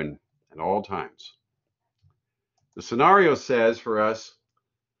tabs open at all times. The scenario says for us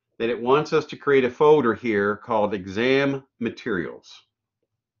that it wants us to create a folder here called Exam Materials.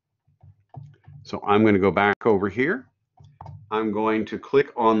 So I'm going to go back over here. I'm going to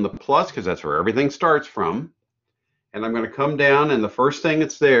click on the plus because that's where everything starts from. And I'm going to come down and the first thing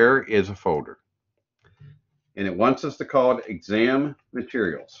that's there is a folder. And it wants us to call it Exam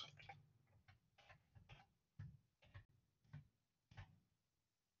Materials.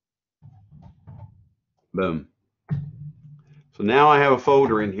 Boom. So now I have a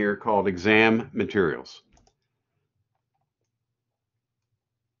folder in here called Exam Materials.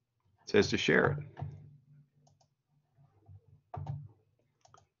 It says to share it.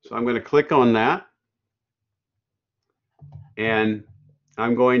 So I'm going to click on that. And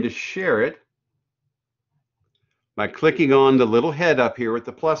I'm going to share it by clicking on the little head up here with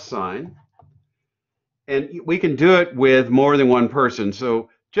the plus sign. And we can do it with more than one person. So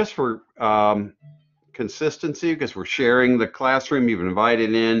just for consistency, because we're sharing the classroom, you've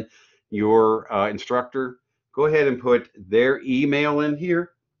invited in your instructor, go ahead and put their email in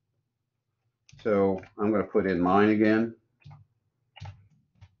here. So I'm going to put in mine again.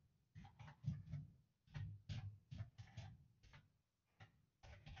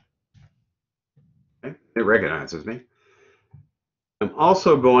 Okay. It recognizes me. I'm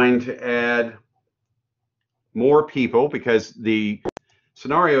also going to add more people because the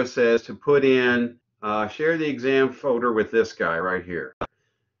scenario says to put in, share the exam folder with this guy right here.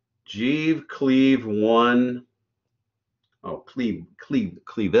 Jeeve Cleve 1, oh,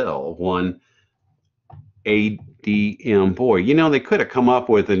 Clevell 1 ADM. Boy, you know, they could have come up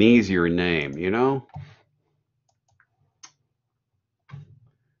with an easier name, you know?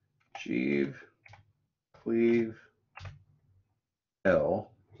 Jeeve Cleve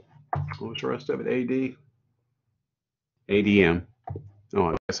L. What was the rest of it? AD? ADM. Oh,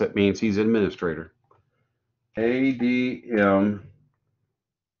 I guess that means he's administrator. ADM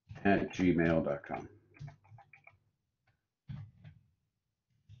at gmail.com.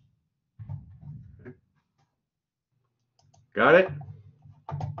 Got it?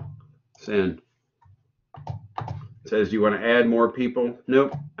 Send. It says, do you want to add more people?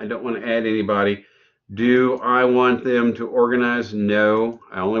 Nope, I don't want to add anybody. Do I want them to organize? No,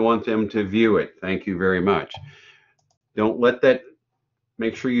 I only want them to view it. Thank you very much. Don't let that,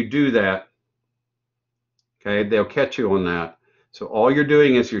 make sure you do that. Okay, they'll catch you on that. So all you're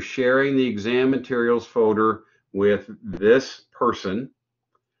doing is you're sharing the exam materials folder with this person,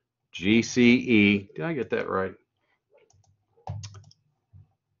 GCE. Did I get that right?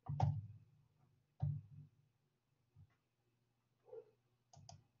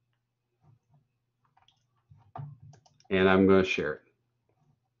 And I'm going to share it.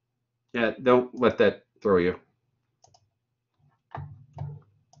 Yeah, don't let that throw you.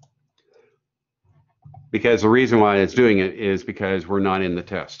 Because the reason why it's doing it is because we're not in the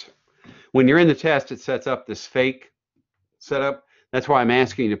test. When you're in the test, it sets up this fake setup. That's why I'm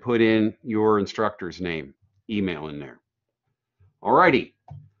asking you to put in your instructor's name, email in there. Alrighty.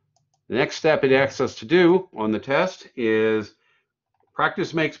 The next step it asks us to do on the test is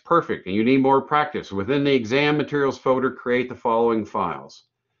Practice makes perfect, and you need more practice. Within the exam materials folder, create the following files.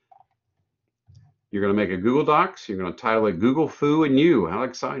 You're going to make a Google Docs. You're going to title it Google Foo and You. How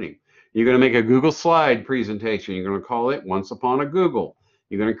exciting. You're going to make a Google slide presentation. You're going to call it Once Upon a Google.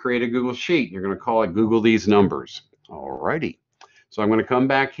 You're going to create a Google Sheet. You're going to call it Google These Numbers. All righty. So I'm going to come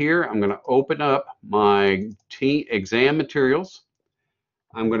back here. I'm going to open up my exam materials.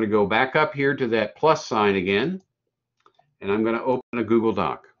 I'm going to go back up here to that plus sign again, and I'm going to open a Google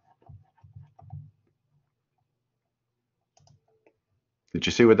Doc. Did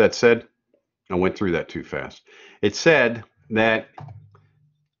you see what that said? I went through that too fast. It said that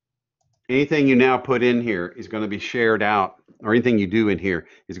anything you now put in here is going to be shared out, or anything you do in here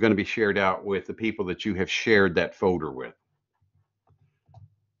is going to be shared out with the people that you have shared that folder with.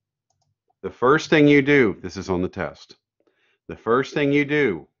 The first thing you do, this is on the test, the first thing you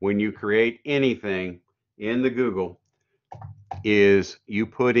do when you create anything in the Google is you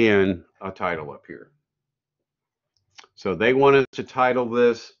put in a title up here. So they wanted to title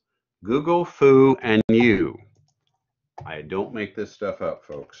this Google Foo and You. I don't make this stuff up,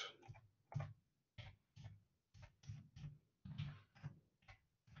 folks.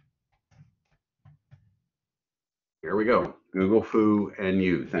 Here we go. Google Foo and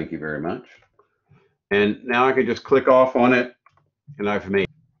You. Thank you very much. And now I can just click off on it, and I've made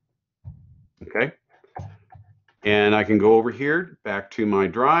it. Okay. And I can go over here back to my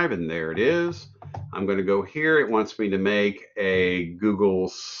drive, and there it is. I'm going to go here. It wants me to make a Google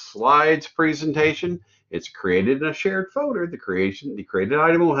Slides presentation. It's created in a shared folder. The created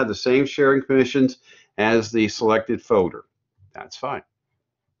item will have the same sharing permissions as the selected folder. That's fine.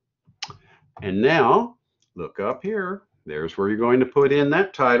 And now look up here. There's where you're going to put in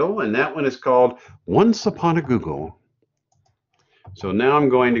that title, and that one is called Once Upon a Google. So now I'm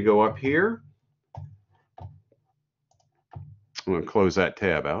going to go up here. I'm going to close that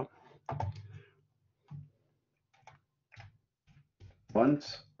tab out.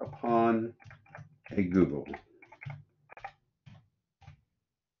 Once Upon a Google.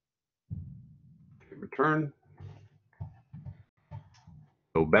 Okay, return.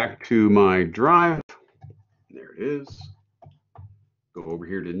 Go back to my drive. There it is. Go over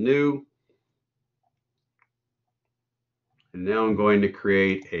here to New. And now I'm going to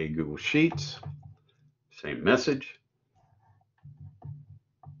create a Google Sheets. Same message.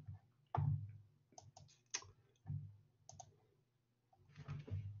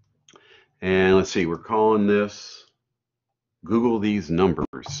 And let's see, we're calling this Google These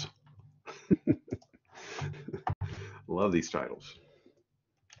Numbers. Love these titles.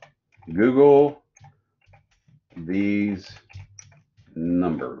 Google These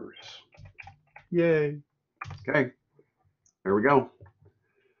Numbers. Yay. Okay, there we go.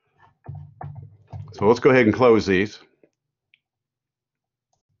 So let's go ahead and close these.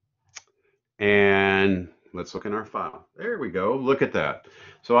 And let's look in our file. There we go. Look at that.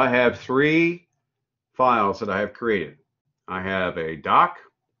 So I have 3 files that I have created. I have a doc,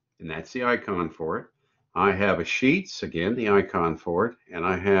 and that's the icon for it. I have a sheets, again, the icon for it, and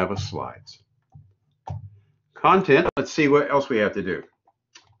I have a slides. Content, let's see what else we have to do.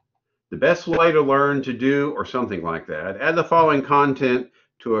 The best way to learn to do, or something like that, add the following content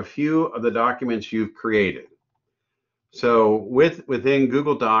to a few of the documents you've created. So within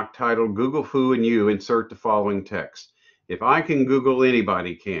Google Doc titled Google Foo and You, insert the following text. If I can Google,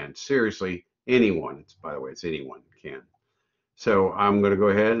 anybody can. Seriously, anyone. By the way, it's anyone can. So I'm going to go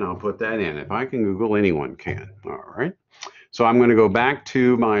ahead and I'll put that in. If I can Google, anyone can. All right. So I'm going to go back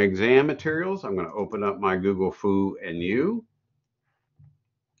to my exam materials. I'm going to open up my Google Foo and You.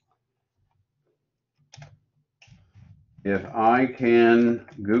 If I can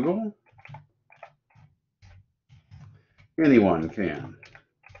Google, anyone can.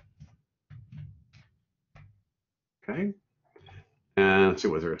 Okay. And let's see,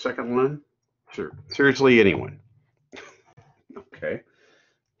 was there a second one? Sure. Seriously, anyone. Okay.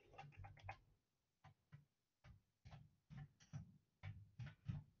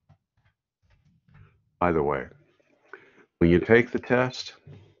 By the way, when you take the test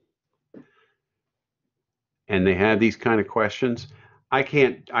and they have these kind of questions, I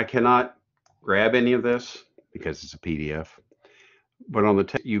cannot grab any of this because it's a PDF. But on the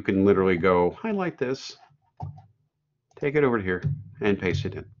test, you can literally go highlight this, take it over to here, and paste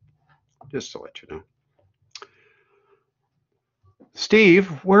it in, just to let you know. Steve,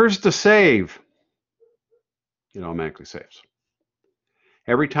 where's the save? It automatically saves.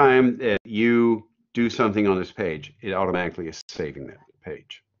 Every time that you do something on this page, it automatically is saving that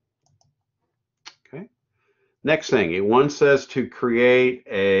page. Okay. Next thing, it wants us to create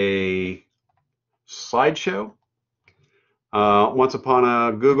a slideshow. Once upon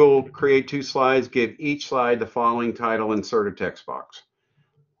a Google, create 2 slides, give each slide the following title, insert a text box.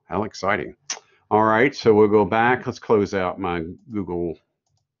 How exciting. All right, so we'll go back. Let's close out my Google.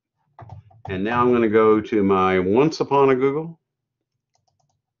 And now I'm going to go to my Once Upon a Google.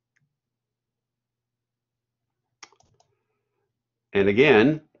 And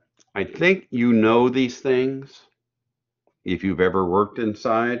again, I think you know these things. If you've ever worked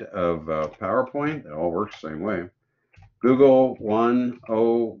inside of PowerPoint, it all works the same way. Google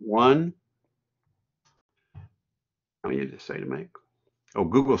 101. How many did you say to make? Oh,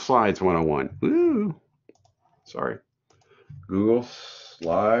 Google Slides 101. Woo! Sorry. Google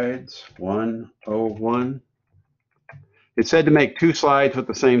Slides 101. It said to make 2 slides with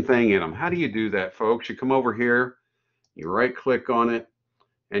the same thing in them. How do you do that, folks? You come over here, you right-click on it,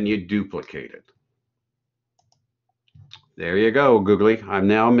 and you duplicate it. There you go, Googly. I've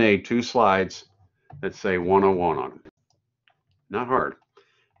now made 2 slides that say 101 on them. Not hard.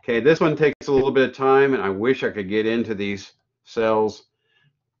 Okay, this one takes a little bit of time, and I wish I could get into these cells.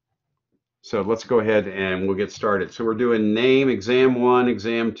 So let's go ahead and we'll get started. So we're doing name, exam 1,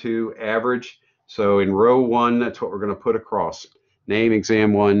 exam 2, average. So in row 1, that's what we're going to put across. Name,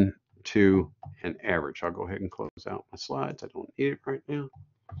 exam 1, 2, and average. I'll go ahead and close out my slides. I don't need it right now.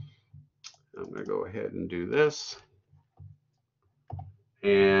 I'm going to go ahead and do this.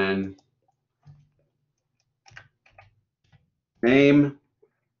 And name.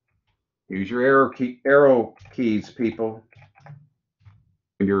 Use your arrow keys, people.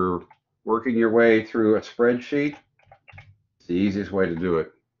 When you're working your way through a spreadsheet, it's the easiest way to do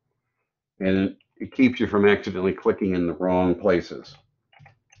it. And it keeps you from accidentally clicking in the wrong places.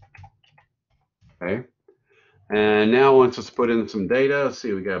 Okay. And now let's put in some data. Let's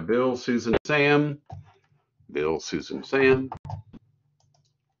see, we got Bill, Susan, Sam. Bill, Susan, Sam.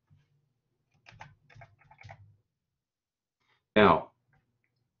 Now,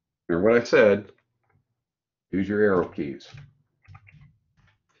 remember what I said, use your arrow keys.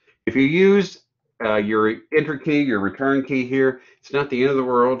 If you use your enter key, your return key here, it's not the end of the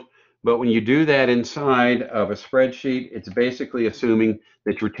world, but when you do that inside of a spreadsheet, it's basically assuming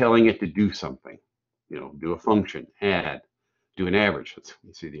that you're telling it to do something. You know, do a function, add, do an average.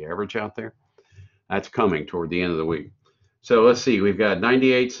 You see the average out there? That's coming toward the end of the week. So let's see, we've got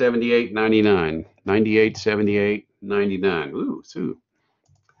 98, 78, 99. 98, 78, 99. Ooh, Sue.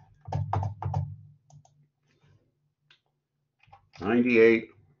 98,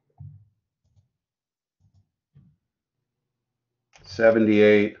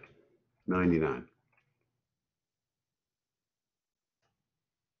 78, 99.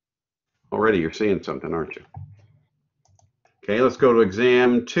 Already you're seeing something, aren't you? Okay, let's go to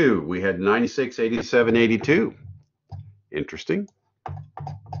exam 2. We had 96, 87, 82. Interesting.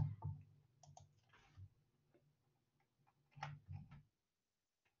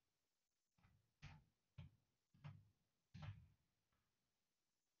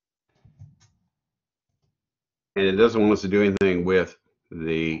 And it doesn't want us to do anything with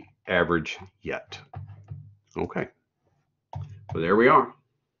the average yet. Okay, so there we are.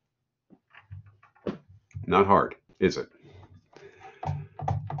 Not hard, is it?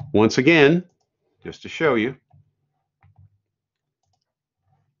 Once again, just to show you,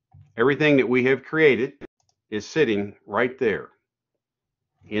 everything that we have created is sitting right there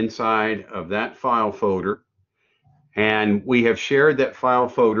inside of that file folder. And we have shared that file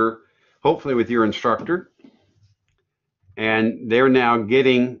folder, hopefully with your instructor. And they're now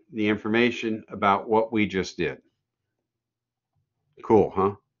getting the information about what we just did. Cool,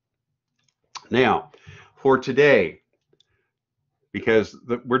 huh? Now, for today, because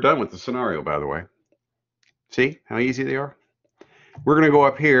we're done with the scenario, by the way. See how easy they are? We're going to go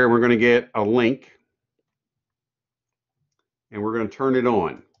up here and we're going to get a link and we're going to turn it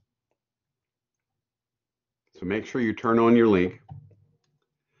on. So make sure you turn on your link.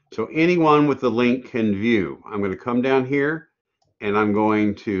 So anyone with the link can view. I'm going to come down here and I'm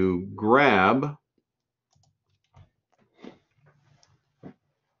going to grab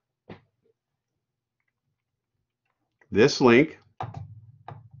this link.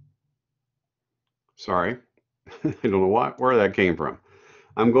 Sorry, I don't know where that came from.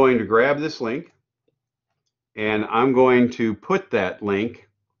 I'm going to grab this link and I'm going to put that link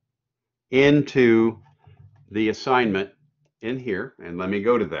into the assignment in here. And let me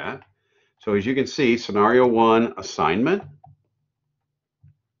go to that. So as you can see, scenario 1 assignment.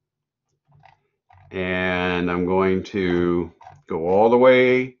 And I'm going to go all the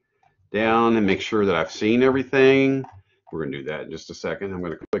way down and make sure that I've seen everything. We're going to do that in just a second. I'm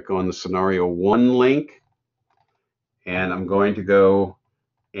going to click on the scenario 1 link. And I'm going to go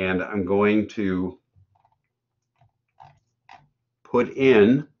and I'm going to put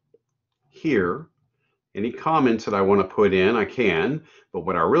in here any comments that I want to put in, I can. But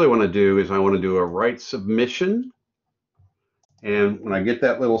what I really want to do is I want to do a write submission. And when I get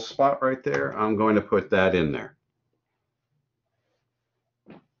that little spot right there, I'm going to put that in there.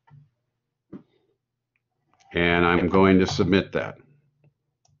 And I'm going to submit that.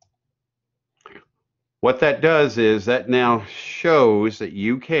 What that does is that now shows that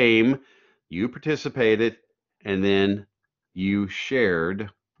you came, you participated, and then you shared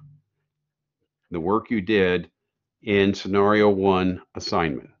the work you did in scenario 1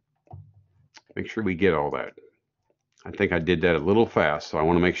 assignment. Make sure we get all that. I think I did that a little fast, so I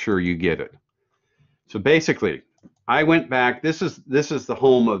want to make sure you get it. So basically, I went back. This is the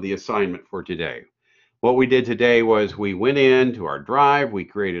home of the assignment for today. What we did today was we went into our drive, we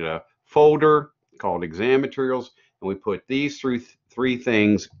created a folder called exam materials, and we put these three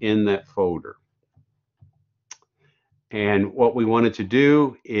things in that folder. And what we wanted to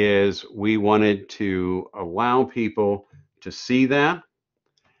do is we wanted to allow people to see that.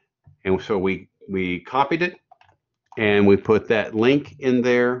 And so we copied it and we put that link in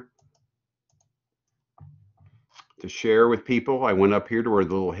there to share with people. I went up here to where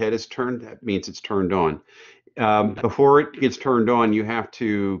the little head is turned. That means it's turned on. Before it gets turned on, you have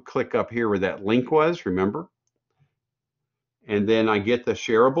to click up here where that link was, remember? And then I get the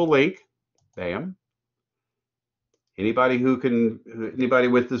shareable link. Bam. Anybody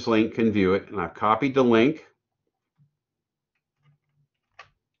with this link can view it. And I've copied the link.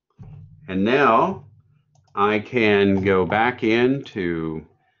 And now I can go back into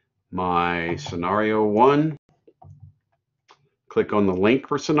my scenario 1, click on the link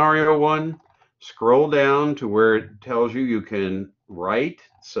for scenario 1, scroll down to where it tells you can write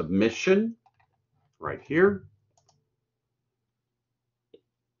submission right here.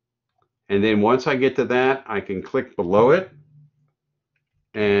 And then once I get to that, I can click below it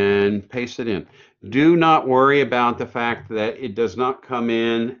and paste it in. Do not worry about the fact that it does not come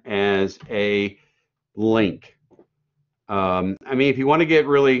in as a link. I mean, if you want to get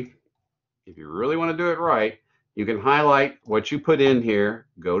if you really want to do it right, you can highlight what you put in here,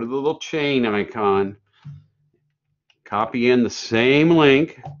 go to the little chain icon, copy in the same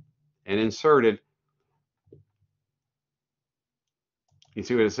link, and insert it. You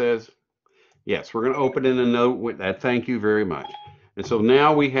see what it says? Yes, we're going to open in a note with that. Thank you very much. And so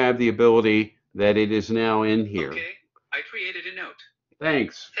now we have the ability that it is now in here. Okay, I created a note.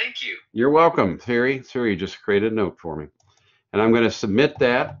 Thanks. Thank you. You're welcome, Siri. Siri just created a note for me. And I'm going to submit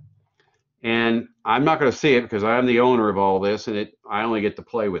that. And I'm not going to see it because I'm the owner of all this, and I only get to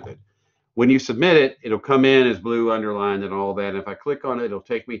play with it. When you submit it, it'll come in as blue underlined and all that. And if I click on it, it'll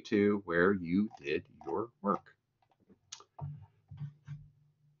take me to where you did your work.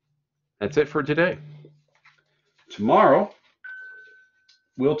 That's it for today. Tomorrow,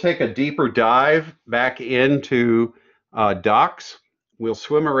 we'll take a deeper dive back into Docs. We'll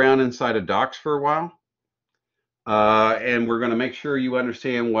swim around inside of Docs for a while. And we're going to make sure you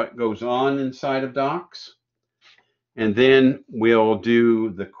understand what goes on inside of Docs. And then we'll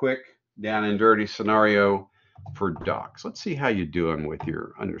do the quick down and dirty scenario for Docs. Let's see how you're doing with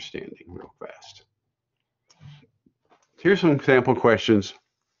your understanding real fast. Here's some sample questions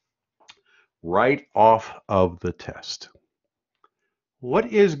right off of the test.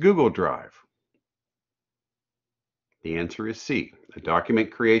 What is Google Drive? The answer is C, a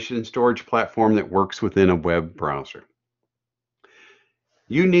document creation and storage platform that works within a web browser.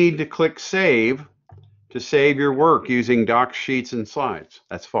 You need to click Save to save your work using Docs, Sheets, and Slides.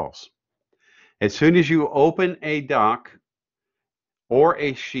 That's false. As soon as you open a doc or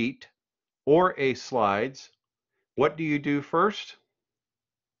a sheet or a slides, what do you do first?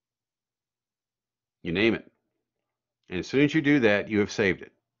 You name it. And as soon as you do that, you have saved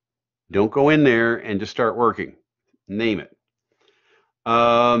it. Don't go in there and just start working. Name it.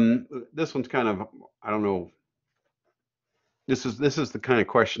 This one's kind of, I don't know. This is the kind of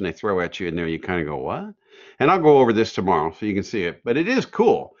question they throw at you in there. You kind of go, what? And I'll go over this tomorrow so you can see it. But it is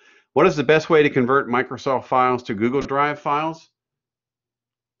cool. What is the best way to convert Microsoft files to Google Drive files?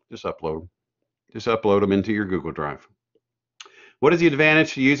 Just upload them. Just upload them into your Google Drive. What is the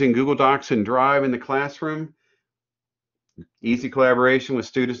advantage to using Google Docs and Drive in the classroom? Easy collaboration with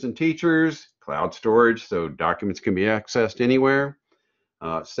students and teachers, cloud storage so documents can be accessed anywhere,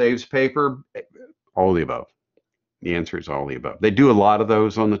 saves paper, all the above. The answer is all the above. They do a lot of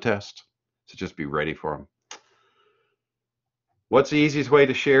those on the test, so just be ready for them. What's the easiest way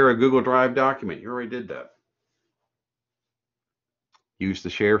to share a Google Drive document? You already did that. Use the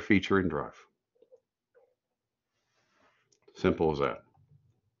share feature in Drive. Simple as that.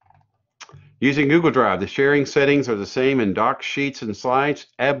 Using Google Drive, the sharing settings are the same in docs, sheets, and slides.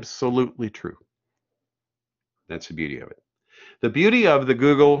 Absolutely true. That's the beauty of it. The beauty of the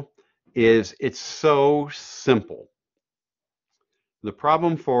Google is it's so simple. The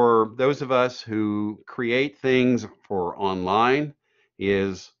problem for those of us who create things for online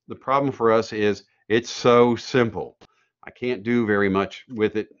is the problem for us is it's so simple. I can't do very much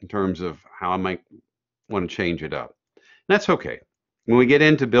with it in terms of how I might want to change it up. And that's okay. When we get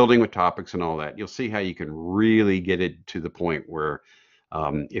into building with topics and all that, you'll see how you can really get it to the point where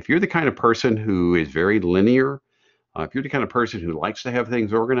if you're the kind of person who is very linear, if you're the kind of person who likes to have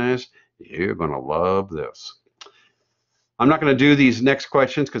things organized, you're going to love this. I'm not going to do these next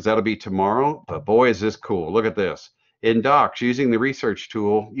questions because that'll be tomorrow, but boy, is this cool. Look at this. In Docs, using the research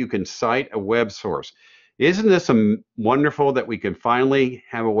tool, you can cite a web source. Isn't this wonderful that we can finally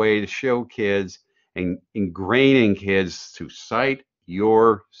have a way to show kids and ingrain in kids to cite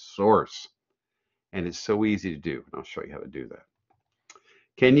your source? And it's so easy to do. And I'll show you how to do that.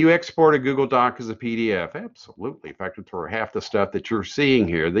 Can you export a Google Doc as a PDF? Absolutely. In fact, for half the stuff that you're seeing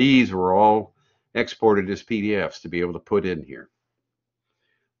here, these were all exported as PDFs to be able to put in here.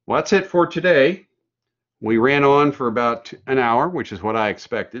 Well, that's it for today. We ran on for about an hour, which is what I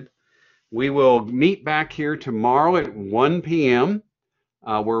expected. We will meet back here tomorrow at 1 p.m.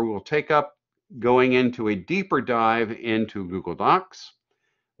 Where we'll take up going into a deeper dive into Google Docs.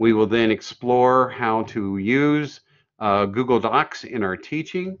 We will then explore how to use Google Docs in our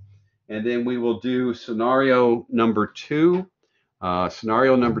teaching. And then we will do scenario number 2.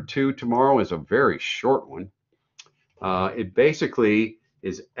 Scenario number 2 tomorrow is a very short one. It basically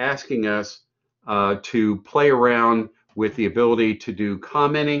is asking us to play around with the ability to do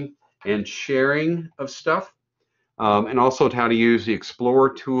commenting and sharing of stuff, and also how to use the Explorer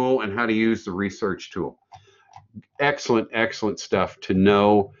tool and how to use the research tool. Excellent, excellent stuff to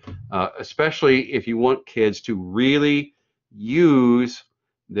know, especially if you want kids to really use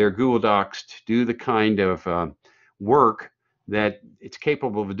their Google Docs to do the kind of work that it's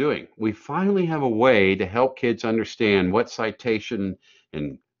capable of doing. We finally have a way to help kids understand what citation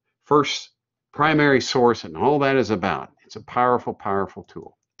and first primary source and all that is about. It's a powerful, powerful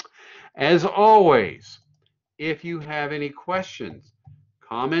tool. As always, if you have any questions,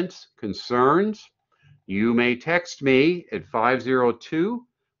 comments, concerns, you may text me at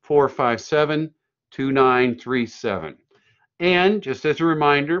 502-457-2937. And just as a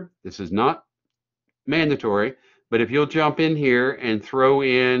reminder, this is not mandatory, but if you'll jump in here and throw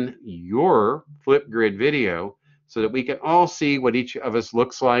in your Flipgrid video so that we can all see what each of us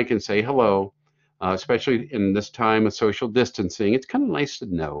looks like and say hello, especially in this time of social distancing, it's kind of nice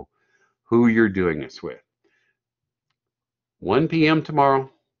to know who you're doing this with. 1 p.m. tomorrow.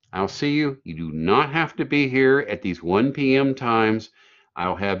 I'll see you. You do not have to be here at these 1 p.m. times.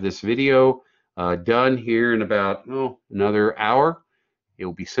 I'll have this video done here in about another hour. It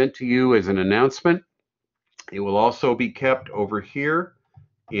will be sent to you as an announcement. It will also be kept over here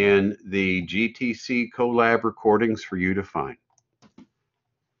in the GTC Colab recordings for you to find.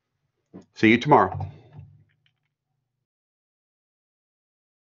 See you tomorrow.